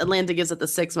start. Atlanta gives it the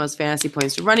 6th most fantasy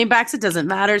points to running backs. It doesn't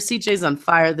matter. CJ's on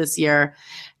fire this year.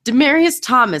 Demaryius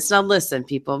Thomas. Now listen,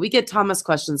 people, we get Thomas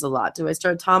questions a lot. Do I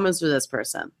start Thomas or this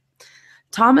person?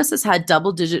 Thomas has had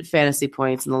double-digit fantasy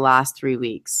points in the last 3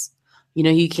 weeks. You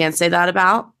know who you can't say that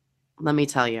about? Let me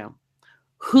tell you.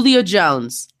 Julio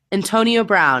Jones, Antonio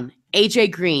Brown,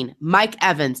 AJ Green, Mike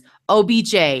Evans,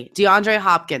 OBJ, DeAndre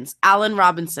Hopkins, Allen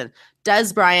Robinson,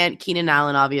 Dez Bryant, Keenan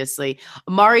Allen, obviously,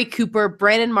 Amari Cooper,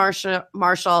 Brandon Marshall,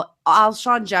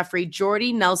 Alshon Jeffrey,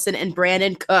 Jordy Nelson, and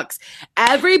Brandon Cooks.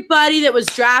 Everybody that was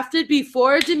drafted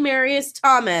before Demaryius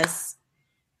Thomas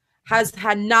has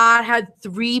not had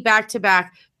 3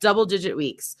 back-to-back double-digit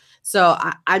weeks. So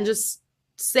I'm just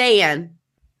saying,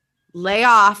 lay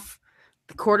off.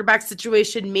 The quarterback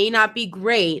situation may not be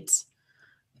great,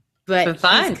 but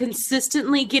he's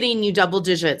consistently getting you double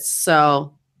digits.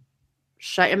 So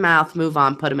shut your mouth, move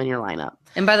on, put him in your lineup.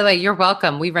 And by the way, you're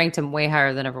welcome. We ranked him way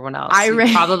higher than everyone else.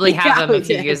 Probably have him if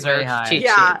you use our cheat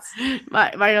sheets.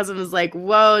 My husband was like,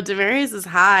 "Whoa, Demaryius is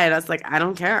high," and I was like, "I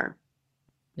don't care."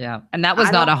 Yeah, and that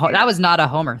was not a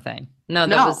Homer thing. No,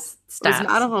 that was stats. It's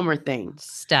not a Homer thing.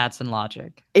 Stats and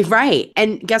logic. Right.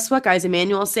 And guess what, guys?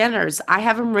 Emmanuel Sanders, I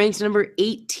have him ranked number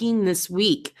 18 this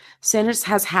week. Sanders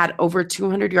has had over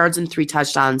 200 yards and 3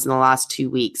 touchdowns in the last 2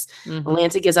 weeks. Mm-hmm.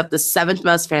 Atlanta gives up the 7th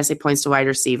most fantasy points to wide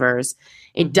receivers.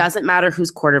 It doesn't matter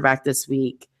who's quarterback this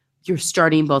week. You're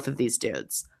starting both of these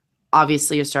dudes.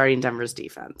 Obviously, you're starting Denver's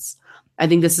defense. I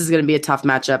think this is going to be a tough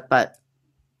matchup, but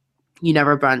you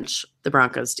never brunch the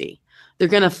Broncos D. They're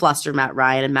going to fluster Matt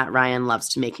Ryan, and Matt Ryan loves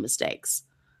to make mistakes.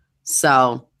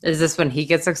 So is this when he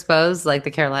gets exposed, like the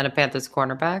Carolina Panthers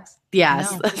cornerbacks?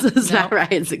 Yes, No. this is No. Matt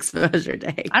Ryan's exposure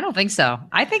day. I don't think so.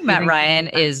 I think Matt Ryan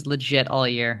is legit all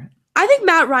year. I think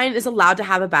Matt Ryan is allowed to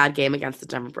have a bad game against the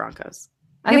Denver Broncos.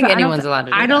 I think but anyone's allowed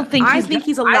to do I don't that. think I think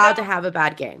he's allowed to have a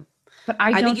bad game. But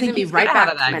I don't think he's think gonna be right gonna have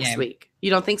back a bad next game. week.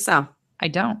 You don't think so? I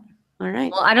don't. All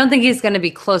right. Well, I don't think he's going to be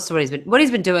close to what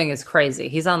he's been doing is crazy.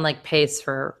 He's on like pace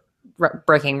for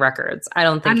breaking records. I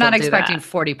don't think I'm not he'll do expecting that.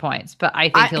 40 points, but I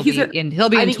think he'll be in I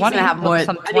 20. think he's gonna have more.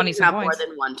 Some I think 20 he's gonna have more points.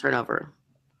 than one turnover.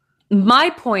 My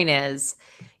point is,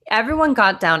 everyone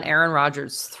got down Aaron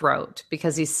Rodgers' throat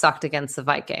because he sucked against the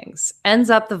Vikings. Ends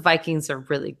up the Vikings are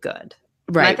really good.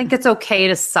 Right. And I think it's okay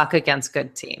to suck against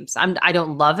good teams. I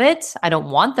don't love it. I don't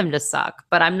want them to suck,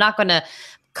 but I'm not going to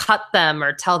cut them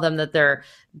or tell them that they're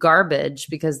garbage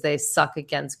because they suck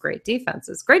against great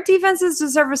defenses. Great defenses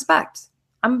deserve respect.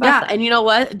 I'm about that. And you know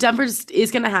what? Denver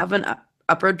is going to have an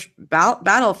upward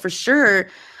battle for sure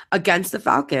against the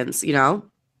Falcons. You know,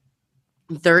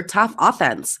 they're a tough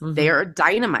offense. Mhm. They're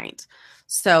dynamite.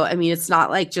 So, I mean, it's not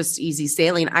like just easy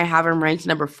sailing. I have them ranked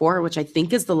number 4, which I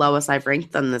think is the lowest I've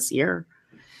ranked them this year.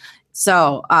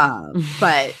 So,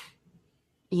 but,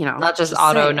 you know. Not just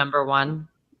auto saying. number 1.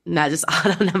 Not just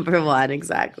auto number 1,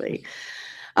 exactly.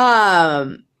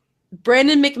 Brandon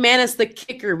McManus, the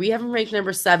kicker. We have him ranked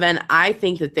number 7. I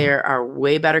think that there are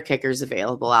way better kickers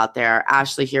available out there.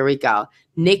 Ashley, here we go.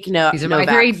 Nick Novak. These are my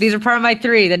 3. These are part of my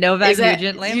 3. The Novak,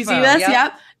 Nugent, Lambo. Did you see this?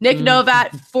 Yep. Nick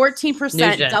Novak, 14%,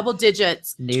 Nugent. double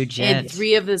digits in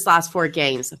 3 of his last 4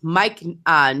 games. Mike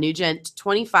Nugent,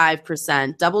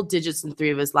 25%, double digits in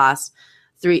 3 of his last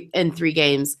 3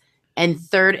 games, and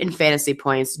 3rd in fantasy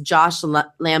points. Josh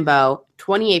Lambo,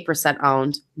 28%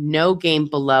 owned, no game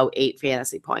below 8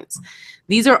 fantasy points.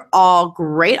 These are all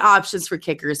great options for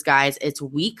kickers, guys. It's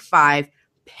week 5.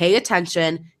 Pay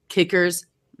attention. Kickers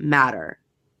matter.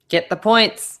 Get the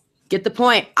points. Get the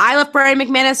point. I love Brian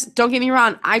McManus. Don't get me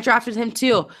wrong. I drafted him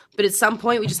too. But at some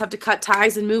point, we just have to cut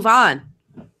ties and move on.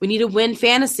 We need to win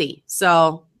fantasy.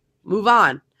 So move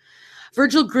on.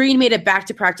 Virgil Green made it back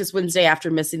to practice Wednesday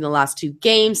after missing the last 2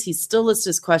 games. He's still listed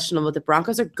as questionable, but the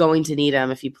Broncos are going to need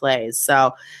him if he plays.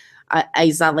 So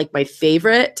he's not like my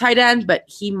favorite tight end, but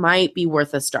he might be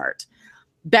worth a start.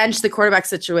 Bench, the quarterback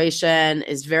situation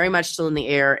is very much still in the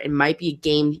air. It might be a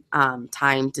game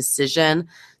time decision.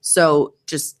 So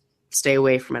just stay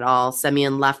away from it all.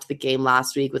 Semyon left the game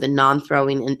last week with a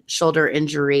non-throwing shoulder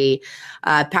injury.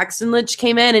 Paxton Lynch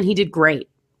came in and he did great.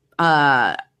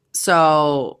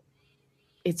 So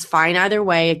it's fine either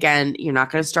way. Again, you're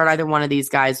not going to start either one of these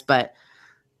guys, but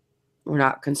we're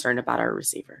not concerned about our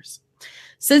receivers.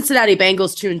 Cincinnati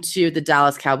Bengals 2-2, the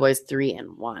Dallas Cowboys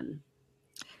 3-1.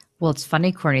 Well, it's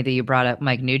funny, Courtney, that you brought up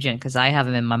Mike Nugent because I have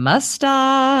him in my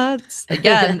mustads.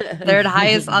 Again, 3rd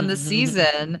highest on the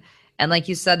season. And like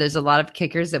you said, there's a lot of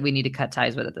kickers that we need to cut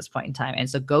ties with at this point in time. And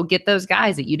so go get those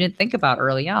guys that you didn't think about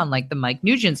early on, like the Mike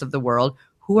Nugents of the world,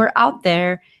 who are out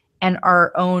there and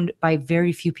are owned by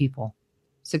very few people.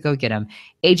 So go get them.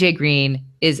 AJ Green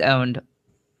is owned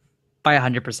by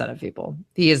 100% of people.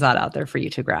 He is not out there for you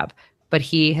to grab. But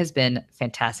he has been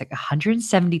fantastic.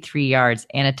 173 yards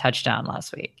and a touchdown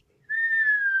last week.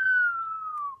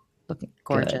 Looking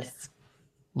Gorgeous.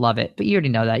 Good. Love it. But you already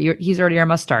know that. He's already our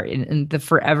must start in the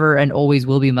forever and always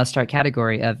will be must start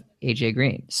category of AJ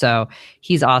Green. So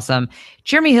he's awesome.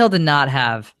 Jeremy Hill did not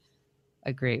have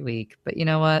a great week, but you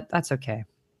know what? That's okay.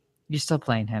 You're still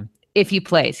playing him. If he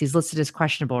plays, he's listed as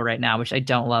questionable right now, which I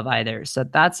don't love either. So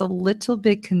that's a little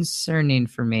bit concerning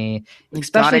for me.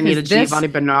 Especially I need a Giovanni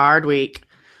Bernard week.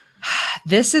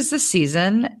 This is the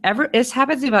season. This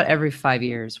happens about every 5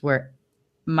 years where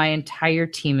my entire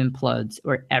team implodes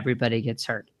or everybody gets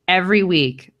hurt. Every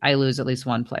week I lose at least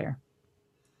one player.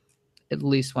 At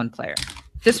least one player.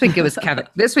 This week it was Kevin.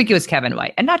 This week it was Kevin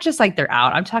White. And not just like they're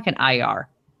out. I'm talking IR.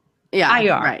 Yeah.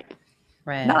 IR.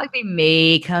 Right. Not like they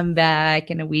may come back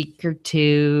in a week or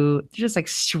 2. They're just like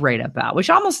straight up out,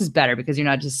 which almost is better because you're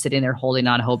not just sitting there holding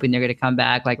on, hoping they're going to come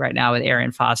back. Like right now with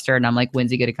Aaron Foster. And I'm like,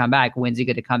 when's he going to come back? When's he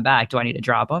going to come back? Do I need to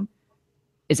drop him?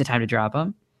 Is it time to drop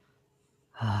him?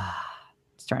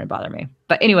 It's starting to bother me.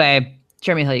 But anyway,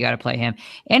 Jeremy Hill, you got to play him.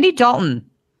 Andy Dalton.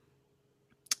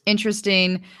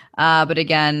 Interesting. But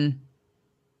again,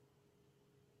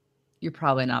 you're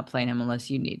probably not playing him unless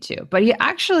you need to. But he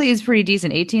actually is pretty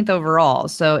decent, 18th overall.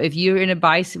 So if you're in a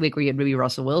bye week where you had maybe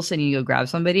Russell Wilson, you go grab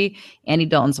somebody, Andy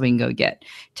Dalton's we can go get.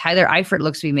 Tyler Eifert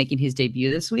looks to be making his debut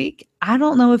this week. I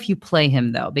don't know if you play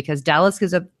him, though, because Dallas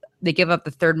give up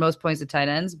the 3rd most points to tight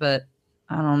ends, but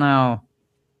I don't know.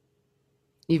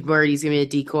 You've worried he's going to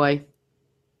be a decoy?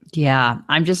 Yeah,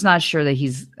 I'm just not sure that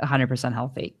he's 100%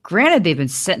 healthy. Granted, they've been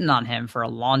sitting on him for a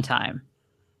long time.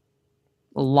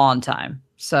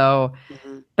 So,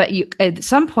 Mm-hmm. but you at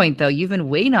some point though, you've been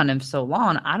waiting on him so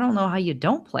long. I don't know how you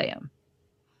don't play him.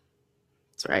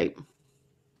 That's right.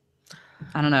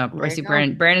 I don't know. There I you see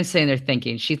go. Brandon's sitting there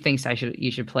thinking. She thinks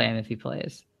you should play him if he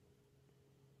plays.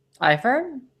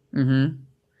 Eifert? Mm-hmm.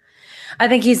 I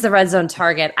think he's the red zone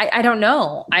target. I don't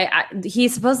know. He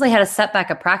supposedly had a setback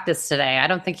at practice today. I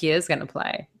don't think he is going to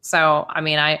play. So, I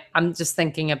mean, I'm just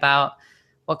thinking about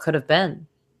what could have been.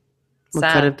 What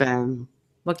Sad. could have been?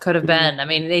 What could have been? I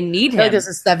mean, they need I feel like him. there's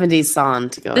a 70s song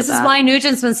to go This with is that. why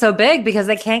Nugent's been so big, because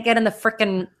they can't get in the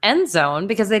freaking end zone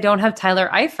because they don't have Tyler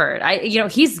Eifert.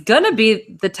 He's gonna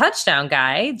be the touchdown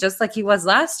guy, just like he was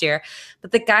last year, but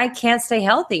the guy can't stay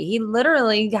healthy. He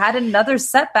literally had another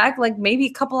setback like maybe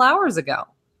a couple hours ago.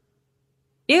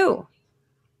 Ew.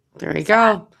 There you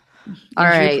go. All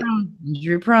right.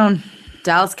 Injury prone.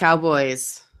 Dallas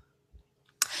Cowboys.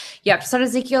 Yeah, to start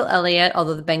Ezekiel Elliott,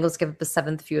 although the Bengals give up the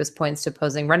 7th fewest points to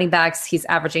opposing running backs, he's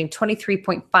averaging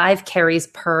 23.5 carries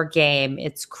per game.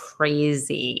 It's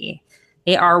crazy.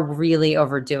 They are really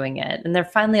overdoing it. And they're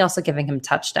finally also giving him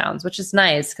touchdowns, which is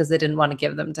nice because they didn't want to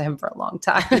give them to him for a long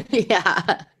time.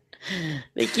 Yeah.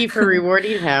 Thank you for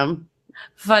rewarding him.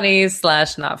 Funny /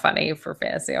 not funny for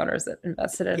fantasy owners that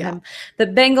invested in him. The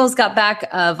Bengals got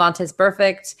back Vontaze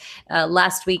Burfict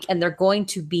last week, and they're going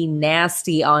to be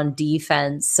nasty on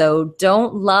defense. So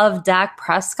don't love Dak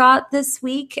Prescott this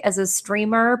week as a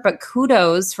streamer, but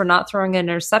kudos for not throwing an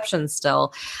interception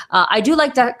still. I do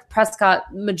like Dak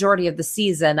Prescott majority of the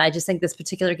season. I just think this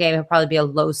particular game will probably be a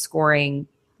low-scoring,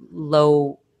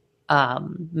 low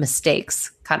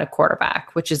mistakes kind of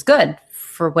quarterback, which is good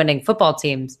for winning football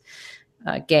teams.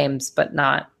 Games, but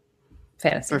not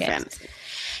fantasy games. Fantasy.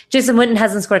 Jason Witten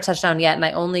hasn't scored a touchdown yet, and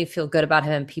I only feel good about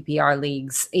him in PPR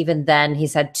leagues. Even then,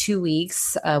 he's had 2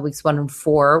 weeks, weeks 1 and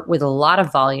 4, with a lot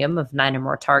of volume of 9 or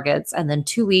more targets, and then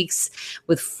 2 weeks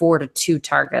with 4 to 2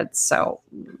 targets. So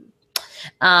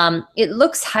it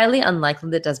looks highly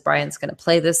unlikely that Des Bryant's going to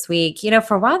play this week.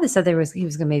 For a while they said he was going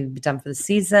to maybe be done for the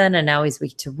season, and now he's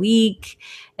week to week,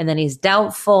 and then he's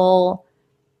doubtful.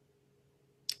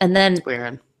 And then it's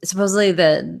weird. Supposedly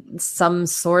some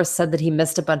source said that he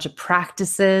missed a bunch of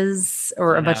practices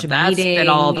or a bunch of meetings. That's been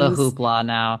all the hoopla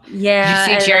now. Yeah.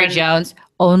 Did you see Jerry Jones?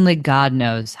 Only God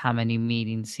knows how many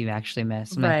meetings you actually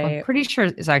missed. I'm pretty sure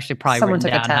it's actually probably Someone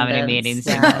written down how many meetings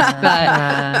you missed.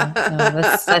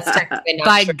 That's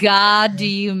by God, do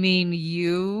you mean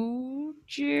you,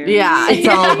 Jerry? Yeah, it's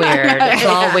all weird. It's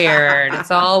all weird. It's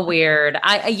all weird.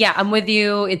 I'm with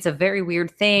you. It's a very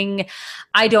weird thing.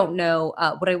 I don't know.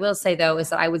 What I will say, though, is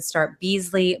that I would start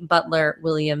Beasley, Butler,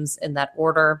 Williams in that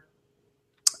order.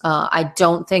 I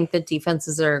don't think that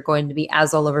defenses are going to be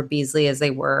as all over Beasley as they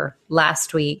were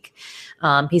last week.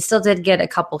 He still did get a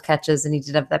couple catches, and he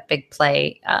did have that big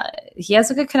play. He has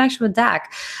a good connection with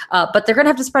Dak, but they're going to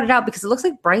have to spread it out because it looks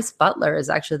like Bryce Butler is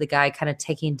actually the guy kind of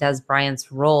taking Des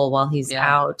Bryant's role while he's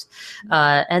out.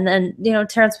 And then,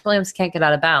 Terrence Williams can't get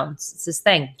out of bounds. It's his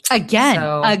thing. Again.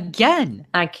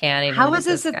 I can't even. How is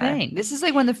this a thing? This is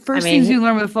like one of the first things you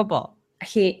learn with football.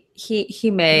 He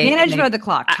may management of the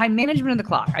clock, time management of the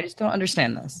clock. I just don't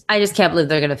understand this. I just can't believe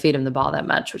they're going to feed him the ball that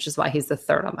much, which is why he's the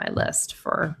 3rd on my list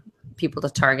for people to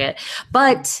target.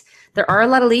 But there are a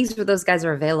lot of leagues where those guys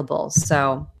are available,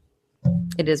 so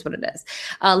it is what it is.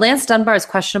 Lance Dunbar is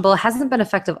questionable. Hasn't been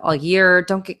effective all year.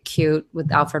 Don't get cute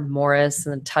with Alfred Morris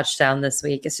and the touchdown this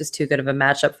week. It's just too good of a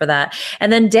matchup for that.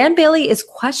 And then Dan Bailey is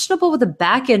questionable with a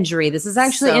back injury. This is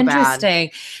actually interesting.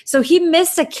 Bad. So he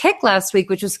missed a kick last week,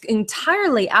 which was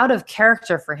entirely out of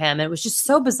character for him. And it was just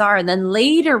so bizarre. And then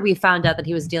later we found out that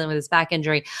he was dealing with his back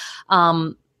injury.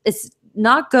 It's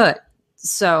not good.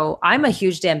 So I'm a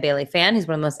huge Dan Bailey fan. He's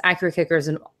one of the most accurate kickers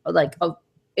in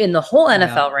the whole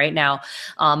NFL right now.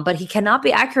 But he cannot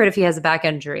be accurate if he has a back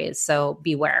injury. So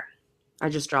beware. I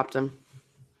just dropped him.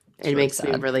 It makes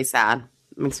me really sad.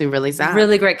 It makes me really sad.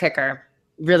 Really great kicker.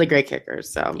 Really great kicker.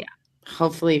 So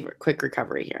hopefully quick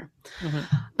recovery here. Mm-hmm.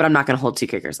 But I'm not going to hold 2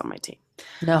 kickers on my team.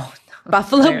 No.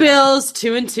 Buffalo Bills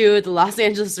 2-2. The Los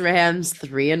Angeles Rams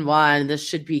 3-1. This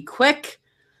should be quick.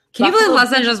 Can you believe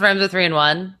Los Angeles Rams are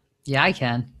 3-1? Yeah, I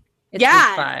can. It's week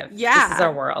 5. Yeah. This is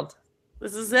our world.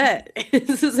 This is it.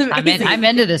 This is amazing. I'm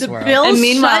into this world. Bills and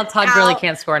meanwhile, Todd Gurley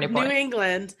can't score any points. New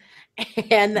England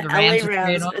and the LA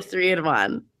Rams are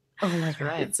 3-1. Oh my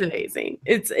God. It's amazing.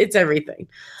 It's everything.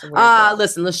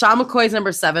 Listen, LaShawn McCoy's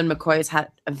number 7. McCoy's had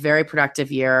a very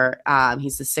productive year.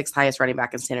 He's the 6th highest running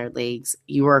back in standard leagues.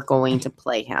 You are going to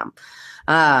play him.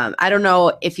 I don't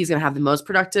know if he's going to have the most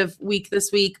productive week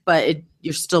this week, but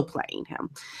you're still playing him.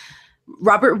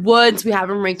 Robert Woods, we have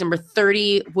him ranked number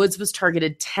 30. Woods was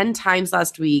targeted 10 times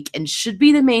last week and should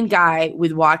be the main guy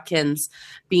with Watkins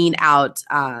being out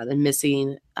and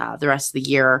missing the rest of the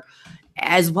year,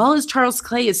 as well as Charles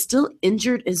Clay is still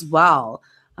injured as well.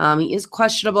 He is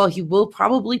questionable. He will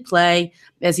probably play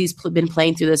as he's been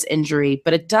playing through this injury,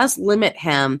 but it does limit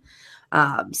him.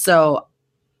 So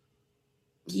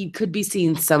you could be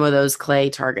seeing some of those Clay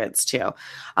targets too.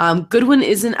 Goodwin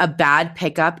isn't a bad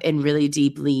pickup in really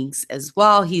deep leagues as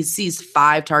well. He sees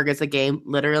 5 targets a game,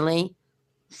 literally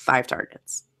 5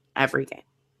 targets every game.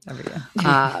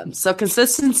 So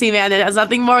consistency, man, it has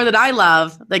nothing more that I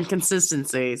love than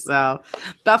consistency. So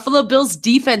Buffalo Bills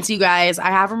defense, you guys,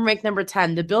 I have them ranked number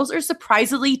 10. The Bills are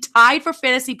surprisingly tied for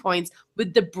fantasy points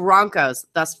with the Broncos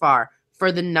thus far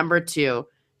for the number 2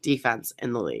 defense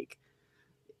in the league.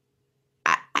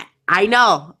 I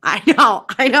know.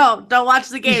 Don't watch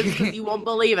the games because you won't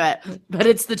believe it, but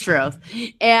it's the truth.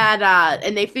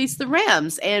 And they face the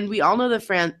Rams, and we all know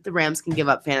the Rams can give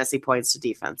up fantasy points to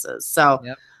defenses. So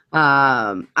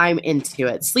I'm into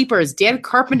it. Sleepers, Dan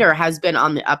Carpenter has been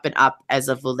on the up and up as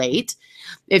of late.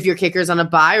 If your kicker's on a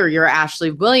bye or you're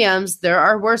Ashley Williams, there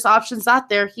are worse options out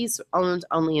there. He's owned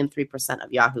only in 3%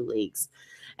 of Yahoo leagues.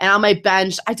 And on my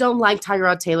bench, I don't like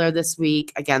Tyrod Taylor this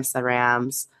week against the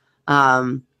Rams.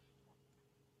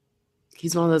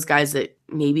 He's one of those guys that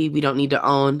maybe we don't need to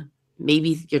own.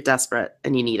 Maybe you're desperate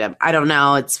and you need him. I don't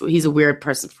know. He's a weird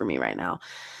person for me right now.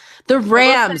 The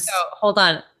Rams. Hold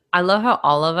on. I love how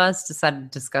all of us decided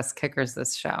to discuss kickers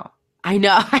this show. I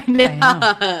know.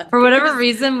 For whatever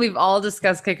reason, we've all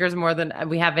discussed kickers more than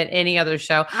we have in any other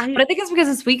show. But I think it's because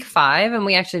it's week 5 and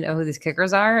we actually know who these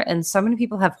kickers are. And so many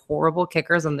people have horrible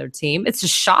kickers on their team. It's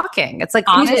just shocking. It's like,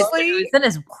 honestly, that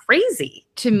is crazy.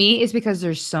 To me, it's because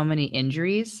there's so many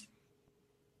injuries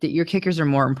that your kickers are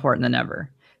more important than ever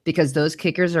because those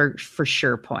kickers are for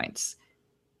sure points.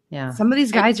 Yeah. Some of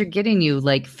these guys are getting you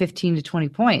like 15 to 20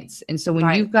 points. And so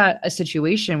when you've got a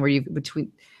situation where you've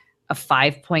between a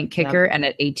 5-point kicker and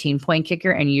an 18-point kicker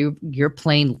and you're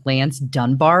playing Lance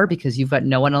Dunbar because you've got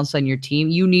no one else on your team,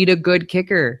 you need a good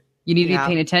kicker. You need to be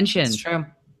paying attention. It's true.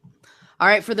 All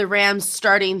right, for the Rams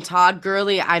starting Todd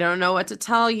Gurley, I don't know what to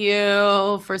tell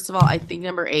you. First of all, I think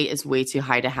number 8 is way too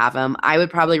high to have him. I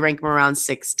would probably rank him around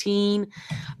 16.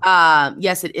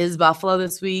 Yes, it is Buffalo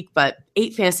this week, but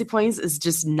 8 fantasy points is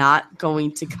just not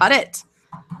going to cut it.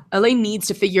 LA needs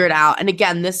to figure it out. And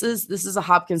again, this is a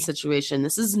Hopkins situation.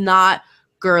 This is not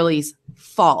Gurley's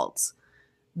fault.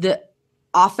 The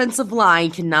offensive line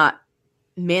cannot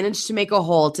manage to make a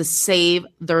hole to save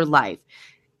their life.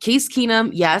 Case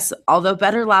Keenum, yes, although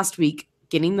better last week,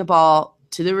 getting the ball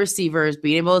to the receivers,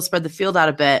 being able to spread the field out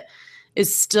a bit,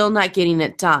 is still not getting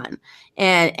it done.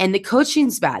 And the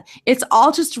coaching's bad. It's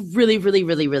all just really, really,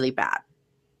 really, really bad.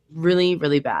 Really,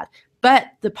 really bad.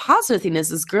 But the positive thing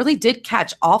is Gurley did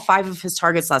catch all 5 of his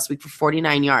targets last week for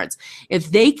 49 yards. If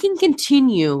they can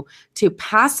continue to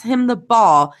pass him the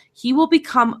ball, he will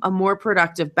become a more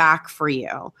productive back for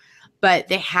you. But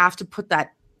they have to put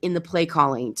that in the play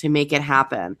calling to make it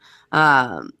happen.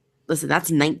 Listen, that's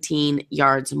 19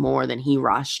 yards more than he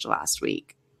rushed last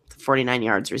week, 49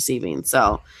 yards receiving.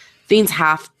 So things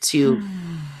have to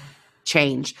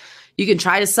change. You can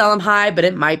try to sell him high, but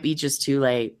it might be just too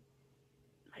late.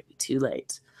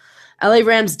 LA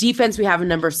Rams defense, we have a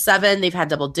number 7. They've had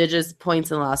double digits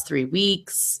points in the last 3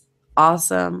 weeks.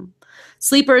 Awesome.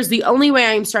 Sleepers, the only way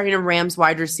I'm starting a Rams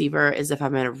wide receiver is if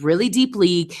I'm in a really deep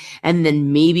league and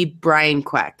then maybe Brian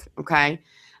Quick, okay?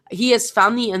 He has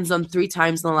found the end zone 3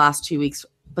 times in the last 2 weeks,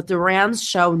 but the Rams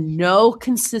show no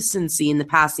consistency in the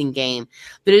passing game.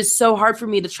 That is so hard for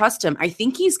me to trust him. I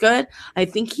think he's good. I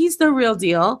think he's the real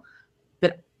deal,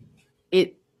 but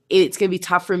it's going to be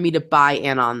tough for me to buy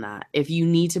in on that. If you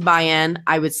need to buy in,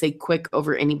 I would say Quick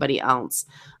over anybody else.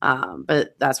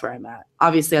 But that's where I'm at.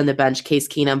 Obviously on the bench, Case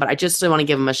Keenum, but I just want to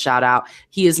give him a shout out.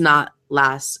 He is not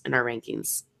last in our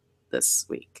rankings this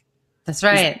week. That's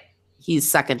right.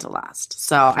 He's second to last.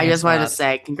 So I just wanted to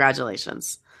say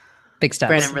congratulations. Big steps.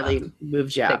 Brandon really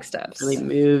moved you up. Big steps. Really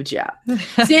moved you up.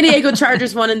 San Diego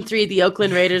Chargers 1-3. The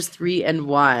Oakland Raiders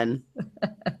 3-1.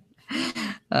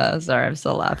 Sorry, I'm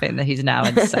still laughing that he's now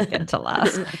in second to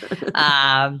last.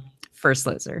 First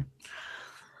loser.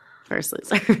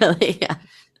 Really, yeah.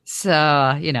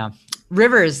 So,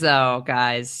 Rivers, though,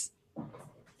 guys,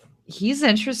 he's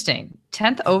interesting.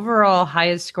 10th overall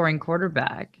highest scoring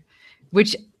quarterback,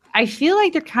 which I feel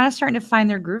like they're kind of starting to find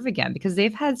their groove again because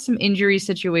they've had some injury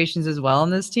situations as well on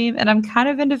this team, and I'm kind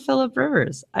of into Phillip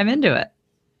Rivers. I'm into it.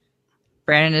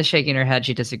 Brandon is shaking her head.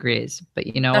 She disagrees. But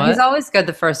you know what? He's always good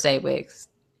the first 8 weeks.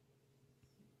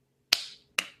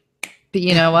 But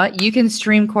you know what? You can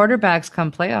stream quarterbacks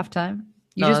come playoff time.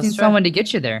 You just need someone to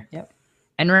get you there. Yep.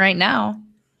 And right now,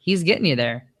 he's getting you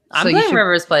there. I'm playing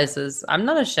Rivers places. I'm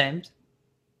not ashamed.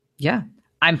 Yeah.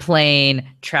 I'm playing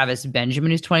Travis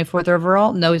Benjamin, who's 24th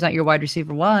overall. No, he's not your wide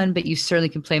receiver 1, but you certainly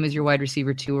can play him as your wide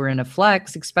receiver 2 or in a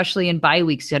flex, especially in bye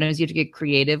weeks. Sometimes you have to get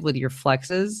creative with your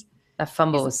flexes. That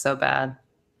fumble was so bad.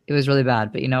 It was really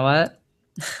bad, but you know what?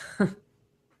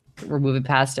 We're moving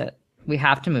past it. We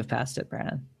have to move past it,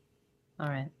 Brandon. All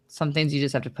right. Some things you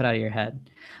just have to put out of your head.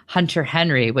 Hunter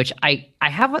Henry, which I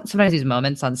have sometimes these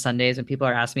moments on Sundays when people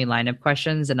are asking me lineup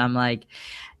questions, and I'm like,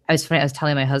 I was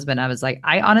telling my husband, I was like,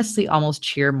 I honestly almost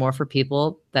cheer more for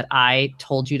people that I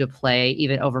told you to play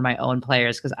even over my own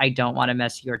players because I don't want to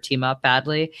mess your team up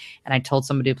badly. And I told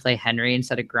somebody to play Henry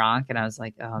instead of Gronk, and I was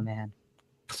like, oh man,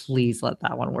 please let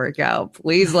that one work out.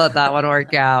 Please let that one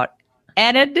work out.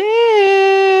 And it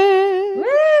did. Woo!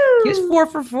 He was 4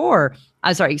 for 4.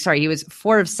 I'm sorry. He was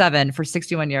 4 of 7 for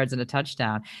 61 yards and a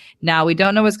touchdown. Now, we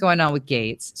don't know what's going on with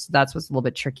Gates. So that's what's a little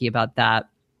bit tricky about that,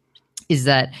 is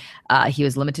that he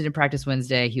was limited in practice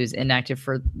Wednesday. He was inactive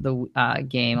for the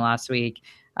game last week.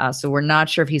 So we're not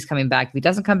sure if he's coming back. If he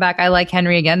doesn't come back, I like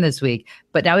Henry again this week.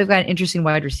 But now we've got an interesting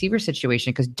wide receiver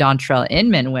situation because Dontrell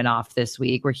Inman went off this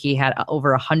week where he had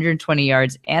over 120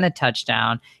 yards and a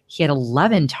touchdown. He had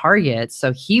 11 targets,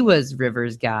 so he was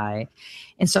Rivers' guy.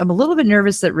 And so I'm a little bit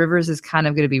nervous that Rivers is kind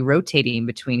of going to be rotating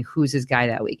between who's his guy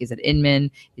that week. Is it Inman?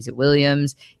 Is it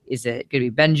Williams? Is it going to be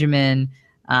Benjamin?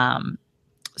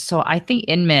 So I think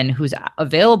Inman, who's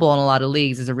available in a lot of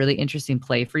leagues, is a really interesting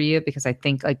play for you because I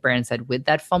think, like Brandon said, with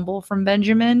that fumble from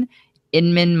Benjamin,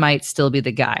 Inman might still be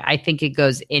the guy. I think it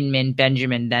goes Inman,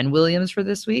 Benjamin, then Williams for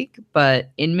this week,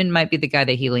 but Inman might be the guy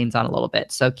that he leans on a little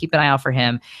bit. So keep an eye out for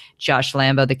him. Josh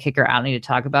Lambo, the kicker, I don't need to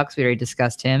talk about because we already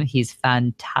discussed him. He's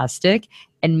fantastic.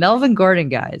 And Melvin Gordon,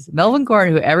 guys. Melvin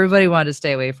Gordon, who everybody wanted to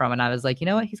stay away from. And I was like, you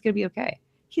know what? He's going to be okay.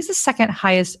 He's the second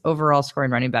highest overall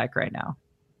scoring running back right now.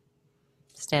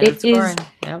 Standard scoring.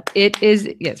 Yep. It is,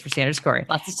 yes, for standard scoring.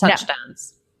 Lots of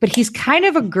touchdowns. Now, but he's kind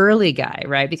of a girly guy,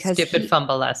 right? Because stupid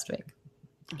fumble last week.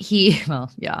 He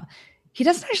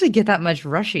doesn't actually get that much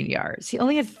rushing yards. He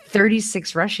only had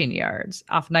 36 rushing yards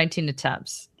off 19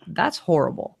 attempts. That's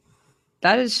horrible.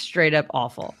 That is straight up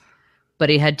awful. But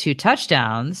he had 2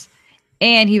 touchdowns.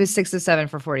 And he was 6 of 7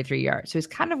 for 43 yards. So he's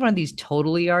kind of one of these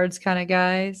total yards kind of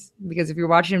guys. Because if you're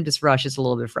watching him just rush, it's a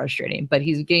little bit frustrating. But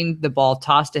he's getting the ball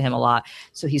tossed to him a lot.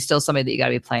 So he's still somebody that you got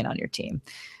to be playing on your team.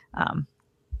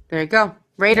 There you go.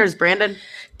 Raiders, Brandon.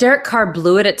 Derek Carr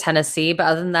blew it at Tennessee, but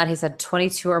other than that, he's had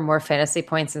 22 or more fantasy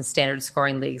points in standard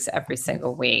scoring leagues every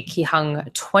single week. He hung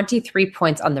 23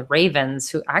 points on the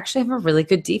Ravens, who actually have a really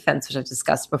good defense, which I've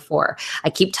discussed before. I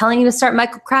keep telling you to start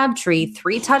Michael Crabtree.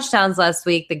 3 touchdowns last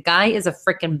week. The guy is a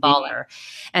freaking baller.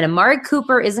 And Amari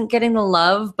Cooper isn't getting the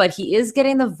love, but he is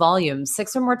getting the volume.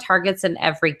 6 or more targets in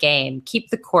every game.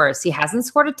 Keep the course. He hasn't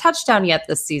scored a touchdown yet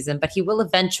this season, but he will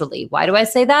eventually. Why do I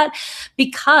say that?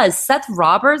 Because Seth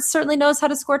Roberts certainly knows how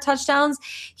to score touchdowns.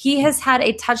 He has had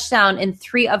a touchdown in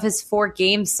 3 of his 4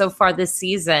 games so far this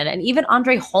season. And even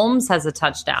Andre Holmes has a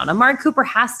touchdown. Amari Cooper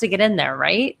has to get in there,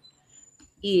 right?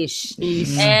 Eesh.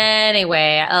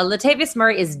 Anyway, Latavius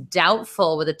Murray is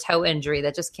doubtful with a toe injury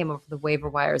that just came over the waiver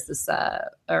wires this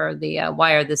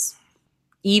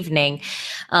evening.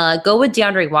 Go with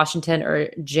DeAndre Washington or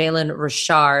Jalen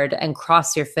Richard and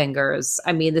cross your fingers.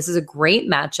 I mean, this is a great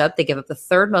matchup. They give up the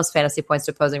 3rd most fantasy points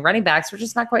to opposing running backs. We're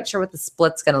just not quite sure what the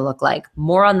split's going to look like.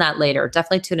 More on that later.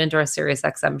 Definitely tune into our Sirius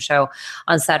XM show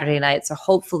on Saturday night. So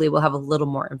hopefully we'll have a little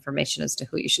more information as to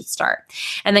who you should start.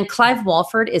 And then Clive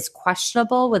Walford is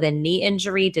questionable with a knee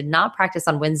injury, did not practice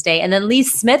on Wednesday. And then Lee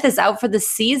Smith is out for the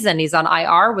season. He's on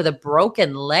IR with a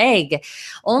broken leg.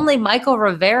 Only Michael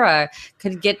Rivera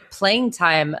could get playing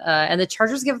time, and the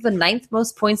Chargers give the 9th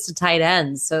most points to tight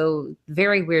ends. So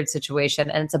very weird situation,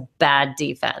 and it's a bad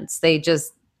defense. I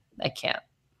can't.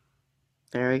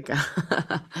 There we go.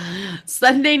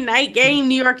 Sunday night game,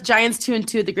 New York Giants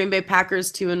 2-2, the Green Bay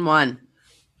Packers 2-1.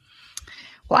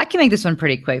 Well, I can make this one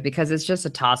pretty quick because it's just a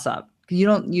toss-up.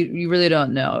 You really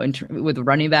don't know with the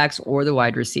running backs or the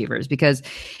wide receivers because,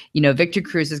 Victor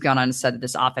Cruz has gone on and said that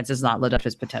this offense has not lived up to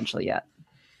its potential yet.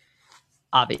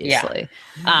 Obviously.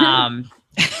 Yeah.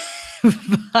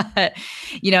 But,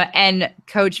 and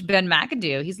Coach Ben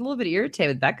McAdoo, he's a little bit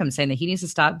irritated with Beckham saying that he needs to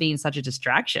stop being such a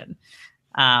distraction.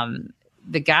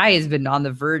 The guy has been on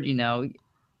the verge,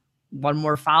 one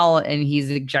more foul and he's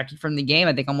ejected from the game.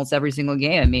 I think almost every single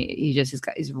game. I mean,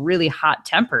 he's really hot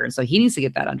tempered. So he needs to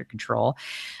get that under control.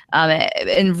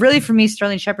 And really for me,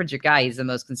 Sterling Shepard's your guy. He's the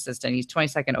most consistent. He's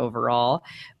 22nd overall,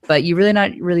 but you're really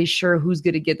not really sure who's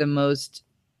going to get the most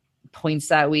points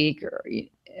that week or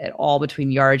at all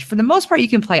between yards. For the most part, you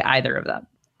can play either of them,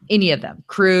 any of them.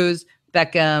 Cruz,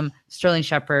 Beckham, Sterling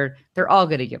Shepard, they're all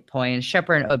going to get points.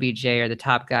 Shepard and OBJ are the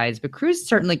top guys, but Cruz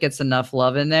certainly gets enough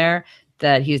love in there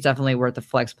that he's definitely worth a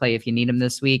flex play if you need him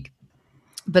this week.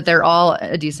 But they're all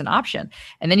a decent option.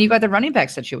 And then you've got the running back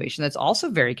situation that's also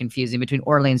very confusing between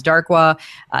Orleans Darkwa.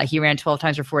 He ran 12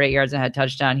 times for 48 yards and had a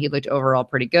touchdown. He looked overall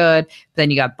pretty good. But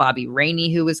then you got Bobby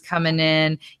Rainey, who was coming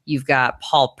in. You've got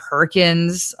Paul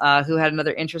Perkins, who had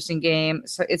another interesting game.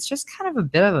 So it's just kind of a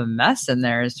bit of a mess in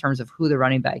there in terms of who the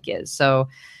running back is. So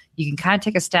you can kind of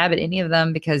take a stab at any of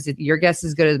them because your guess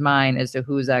is as good as mine as to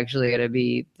who's actually going to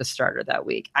be the starter that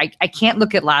week. I can't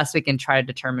look at last week and try to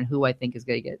determine who I think is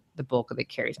going to get the bulk of the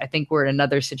carries. I think we're in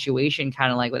another situation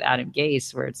kind of like with Adam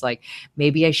Gase where it's like,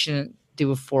 maybe I shouldn't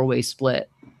do a 4-way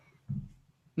split.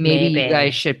 Maybe you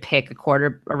guys should pick a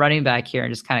running back here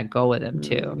and just kind of go with him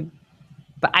too.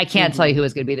 But I can't tell you who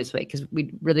it's going to be this week because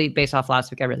we really, based off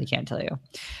last week, I really can't tell you.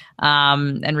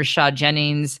 And Rashad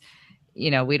Jennings,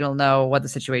 we don't know what the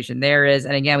situation there is.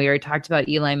 And again, we already talked about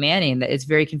Eli Manning. That it's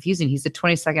very confusing. He's the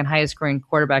 22nd highest scoring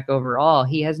quarterback overall.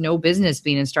 He has no business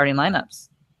being in starting lineups.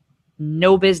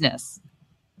 No business.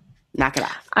 Knock it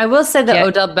off. I will say the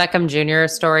Odell Beckham Jr.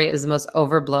 story is the most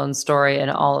overblown story in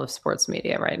all of sports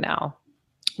media right now.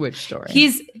 Which story?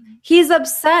 He's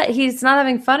upset. He's not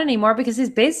having fun anymore because he's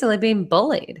basically being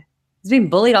bullied. He's being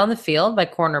bullied on the field by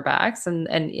cornerbacks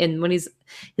and when his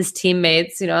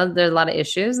teammates, there are a lot of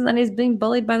issues, and then he's being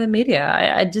bullied by the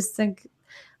media. I just think,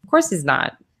 of course he's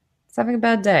not. He's having a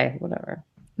bad day. Whatever.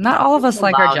 Not all of us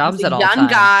like our jobs at all times. Young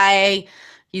guy.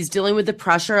 He's dealing with the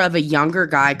pressure of a younger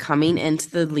guy coming into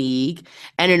the league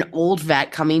and an old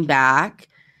vet coming back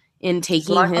and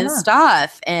taking his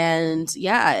stuff. And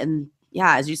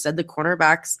as you said, the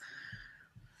cornerbacks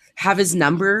have his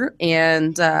number,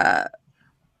 and the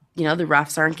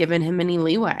refs aren't giving him any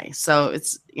leeway. So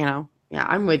it's,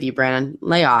 I'm with you, Brandon.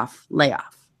 Lay off. Get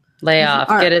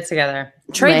it together.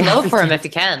 Trade low for him if you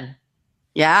can.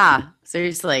 Yeah,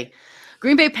 seriously.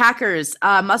 Green Bay Packers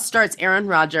must starts Aaron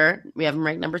Rodgers. We have him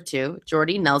ranked number 2.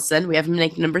 Jordy Nelson. We have him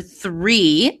ranked number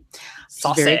 3.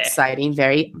 Saucy. Very exciting.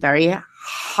 Very, very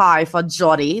high for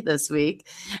Jordy this week.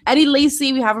 Eddie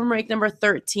Lacy. We have him ranked number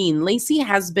 13. Lacy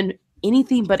has been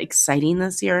anything but exciting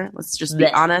this year. Let's just be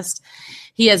honest.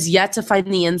 He has yet to find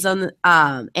the end zone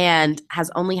and has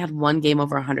only had one game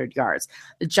over 100 yards.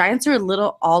 The Giants are a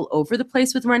little all over the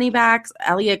place with running backs.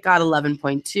 Elliott got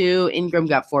 11.2. Ingram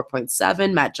got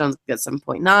 4.7. Matt Jones got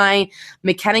 7.9.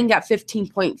 McKinnon got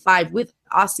 15.5 with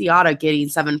Asiata getting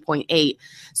 7.8.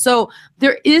 So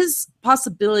there is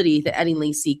possibility that Eddie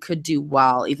Lacy could do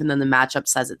well, even though the matchup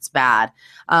says it's bad.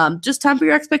 Just temper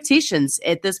your expectations.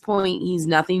 At this point, he's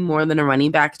nothing more than a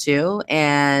running back too,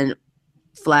 and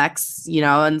flex,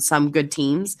 and some good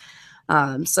teams.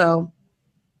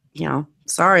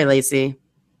 Sorry, Lacy.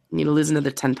 You need to lose another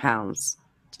 10 pounds.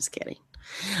 Just kidding.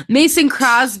 Mason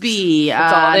Crosby,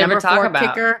 That's all they number ever talk 4 about.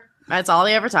 kicker. That's all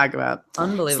they ever talk about.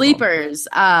 Unbelievable. Sleepers.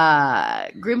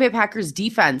 Green Bay Packers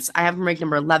defense. I have them ranked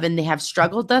number 11. They have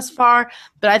struggled thus far,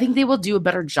 but I think they will do a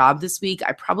better job this week.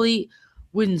 I probably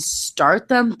wouldn't start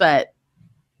them, but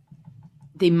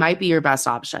they might be your best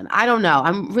option. I don't know.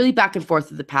 I'm really back and forth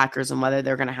with the Packers on whether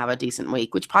they're going to have a decent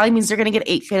week, which probably means they're going to get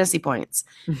 8 fantasy points,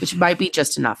 which might be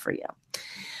just enough for you.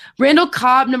 Randall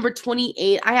Cobb, number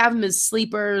 28. I have him as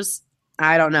sleepers.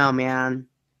 I don't know, man.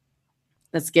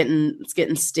 It's getting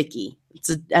sticky.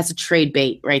 That's a trade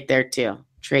bait right there too.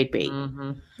 Trade bait.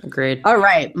 Mm-hmm. Agreed. All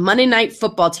right. Monday Night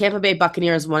Football. Tampa Bay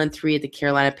Buccaneers 1-3 at the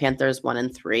Carolina Panthers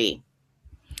 1-3.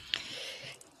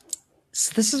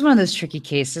 So this is one of those tricky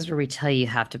cases where we tell you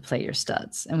have to play your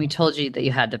studs. And we told you that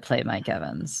you had to play Mike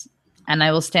Evans. And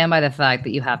I will stand by the fact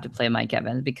that you have to play Mike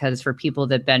Evans because for people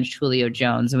that benched Julio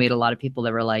Jones, and we had a lot of people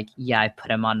that were like, yeah, I put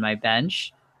him on my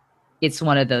bench. It's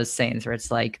one of those things where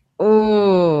it's like,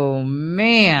 oh,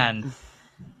 man,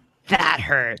 that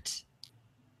hurt.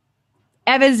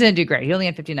 Evans didn't do great. He only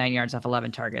had 59 yards off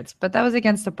 11 targets, but that was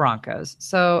against the Broncos.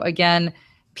 So, again,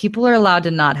 people are allowed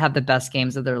to not have the best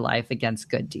games of their life against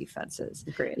good defenses.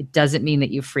 Great. It doesn't mean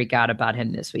that you freak out about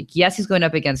him this week. Yes, he's going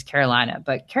up against Carolina,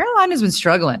 but Carolina's been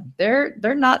struggling. They're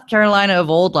not Carolina of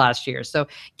old last year. So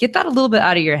get that a little bit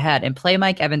out of your head and play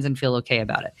Mike Evans and feel okay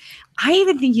about it. I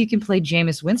even think you can play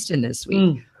Jameis Winston this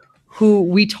week, who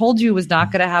we told you was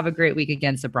not going to have a great week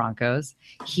against the Broncos.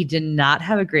 He did not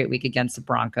have a great week against the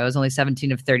Broncos, only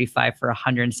 17 of 35 for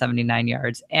 179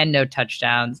 yards and no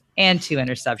touchdowns and 2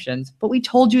 interceptions. But we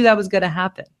told you that was going to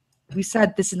happen. We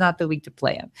said this is not the week to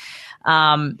play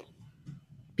him.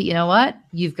 But you know what?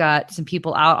 You've got some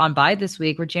people out on bye this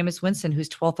week where Jameis Winston, who's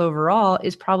 12th overall,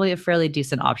 is probably a fairly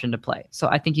decent option to play. So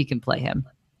I think you can play him.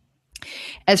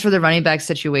 As for the running back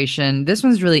situation, this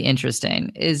one's really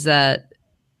interesting, is that,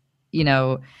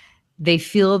 they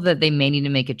feel that they may need to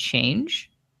make a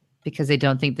change because they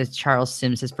don't think that Charles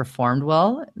Sims has performed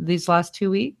well these last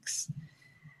 2 weeks.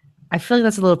 I feel like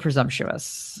that's a little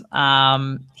presumptuous.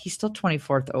 He's still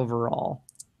 24th overall,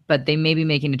 but they may be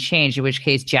making a change, in which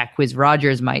case Jacquizz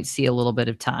Rodgers might see a little bit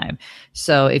of time.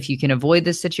 So if you can avoid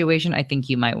this situation, I think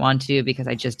you might want to, because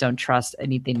I just don't trust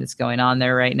anything that's going on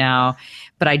there right now.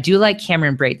 But I do like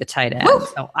Cameron Brate, the tight end. Woo!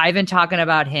 So I've been talking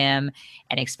about him,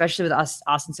 and especially with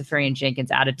Austin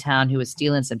Seferian-Jenkins out of town, who was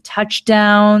stealing some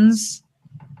touchdowns.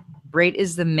 Brate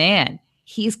is the man.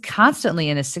 He's constantly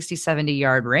in a 60,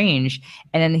 70-yard range,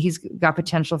 and then he's got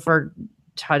potential for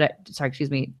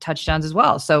touchdowns as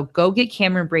well. So go get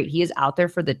Cameron Brate. He is out there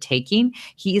for the taking.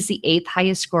 He is the 8th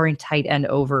highest scoring tight end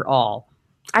overall.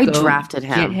 I drafted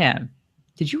him. Get him.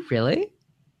 Did you really?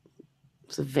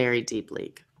 It's a very deep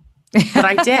league. But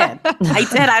I did.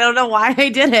 I don't know why I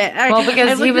did it. Well,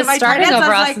 because he was starting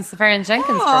over Austin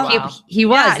Seferian-Jenkins for a while. He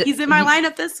was. Yeah, he's in my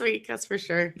lineup this week. That's for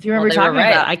sure. If you remember talking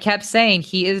about, I kept saying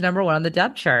he is number 1 on the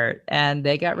depth chart, and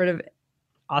they got rid of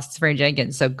Austin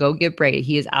Seferian-Jenkins. So go get Brady.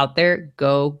 He is out there.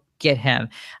 Go get him.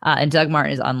 And Doug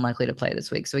Martin is unlikely to play this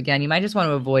week. So again, you might just want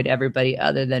to avoid everybody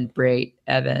other than Brate,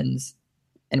 Evans,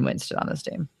 and Winston on this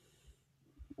team.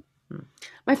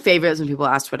 My favorite is when people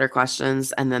ask Twitter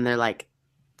questions and then they're like,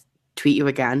 tweet you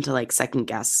again to like second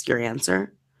guess your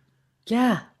answer.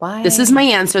 Yeah. Why? This is my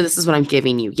answer. This is what I'm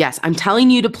giving you. Yes, I'm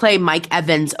telling you to play Mike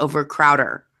Evans over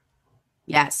Crowder.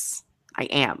 Yes, I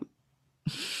am.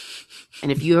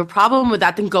 And if you have a problem with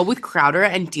that, then go with Crowder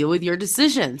and deal with your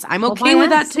decisions. I'm okay with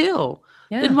that too.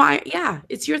 Yeah. Then why? Yeah,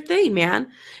 it's your thing, man.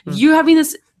 If you're having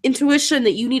this intuition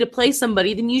that you need to play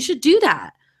somebody, then you should do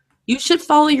that. You should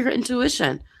follow your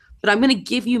intuition. But I'm going to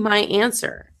give you my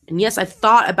answer. And yes, I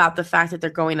thought about the fact that they're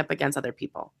going up against other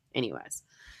people. Anyways.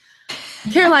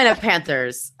 Carolina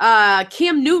Panthers.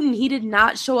 Cam Newton, he did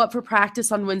not show up for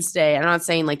practice on Wednesday. I'm not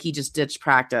saying like he just ditched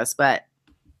practice, but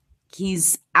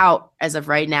he's out as of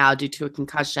right now due to a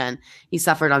concussion he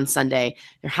suffered on Sunday.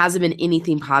 There hasn't been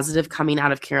anything positive coming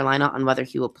out of Carolina on whether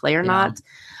he will play or not.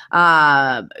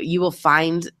 You will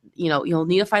find, you'll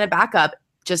need to find a backup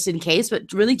just in case,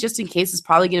 but really just in case is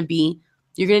probably going to be,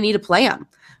 you're going to need to play him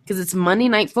because it's Monday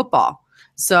Night Football.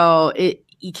 So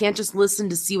you can't just listen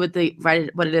to see what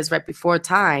it is right before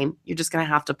time. You're just going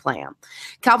to have to play him.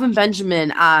 Calvin Benjamin.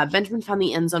 Benjamin found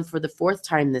the end zone for the 4th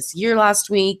time this year last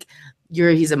week.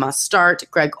 He's a must start.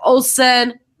 Greg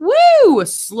Olsen. Woo!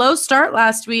 Slow start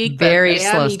last week. Very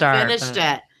slow start.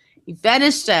 He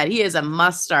finished it. He is a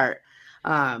must start.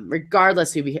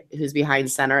 Regardless who's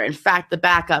behind center. In fact, the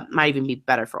backup might even be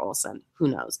better for Olsen. Who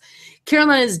knows?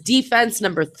 Carolina's defense,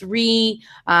 number 3.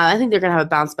 I think they're going to have a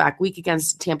bounce back week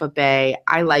against Tampa Bay.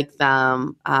 I like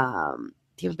them.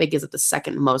 Tampa Bay gives up the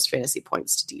 2nd most fantasy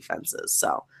points to defenses.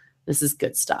 So this is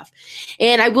good stuff.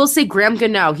 And I will say Graham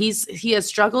Gano, he has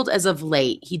struggled as of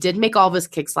late. He did make all of his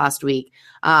kicks last week.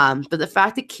 But the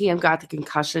fact that Cam got the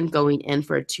concussion going in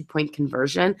for a 2-point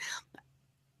conversion,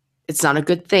 it's not a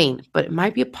good thing, but it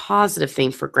might be a positive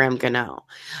thing for Graham Gano.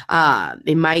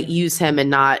 They might use him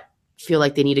and not feel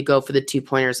like they need to go for the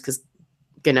 2-pointers because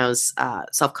Gano's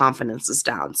self-confidence is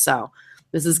down. So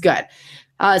this is good.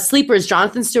 Sleepers,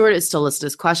 Jonathan Stewart is still listed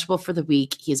as questionable for the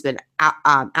week. He's been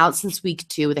out since week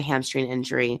 2 with a hamstring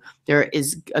injury. There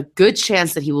is a good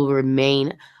chance that he will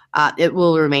remain. It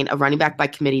will remain a running back by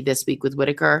committee this week with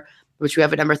Whitaker, which we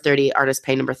have at number 30, Artist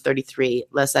Payne number 33.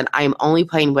 Listen, I am only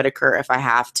playing Whitaker if I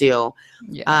have to.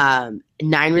 Yeah.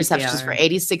 9 receptions for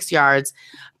 86 yards,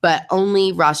 but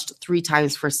only rushed 3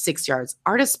 times for 6 yards.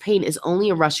 Artist Payne is only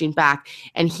a rushing back,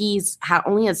 and he's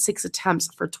only had 6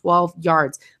 attempts for 12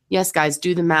 yards. Yes, guys,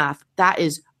 do the math. That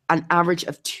is an average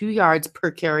of 2 yards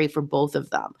per carry for both of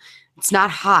them. It's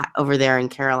not hot over there in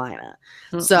Carolina.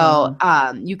 Mm-mm. So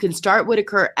you can start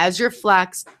Whitaker as your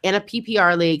flex in a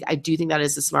PPR league. I do think that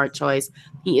is a smart choice.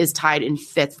 He is tied in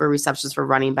 5th for receptions for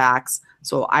running backs.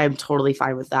 So I am totally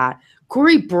fine with that.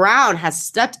 Corey Brown has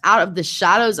stepped out of the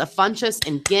shadows of Funchess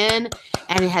and Ginn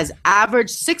and has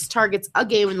averaged 6 targets a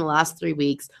game in the last 3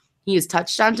 weeks. He is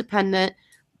touchdown dependent,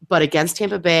 but against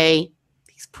Tampa Bay,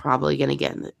 he's probably going to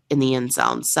get in the end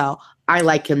zone. So I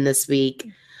like him this week.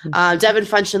 Devin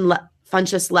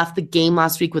Funchess left the game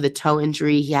last week with a toe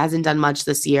injury. He hasn't done much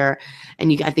this year.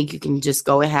 And I think you can just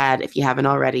go ahead, if you haven't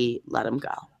already, let him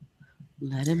go.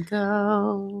 Let him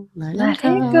go. Let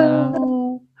him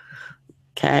go.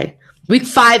 Okay. Week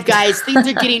 5, guys. Things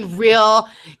are getting real.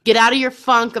 Get out of your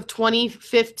funk of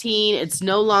 2015. It's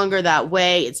no longer that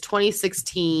way. It's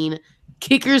 2016.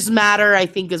 Kickers matter, I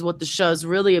think, is what the show's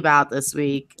really about this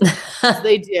week.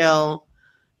 They do.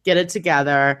 Get it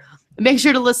together. Make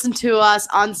sure to listen to us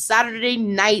on Saturday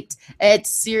night at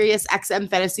Sirius XM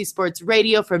Fantasy Sports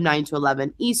Radio from 9 to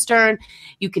 11 Eastern.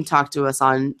 You can talk to us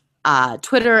on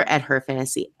Twitter at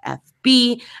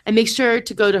HerFantasyFB. And make sure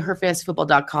to go to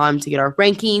herfantasyfootball.com to get our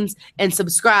rankings and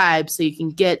subscribe so you can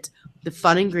get the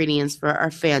fun ingredients for our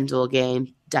FanDuel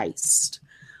game, Diced.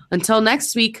 Until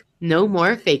next week, no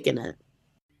more faking it.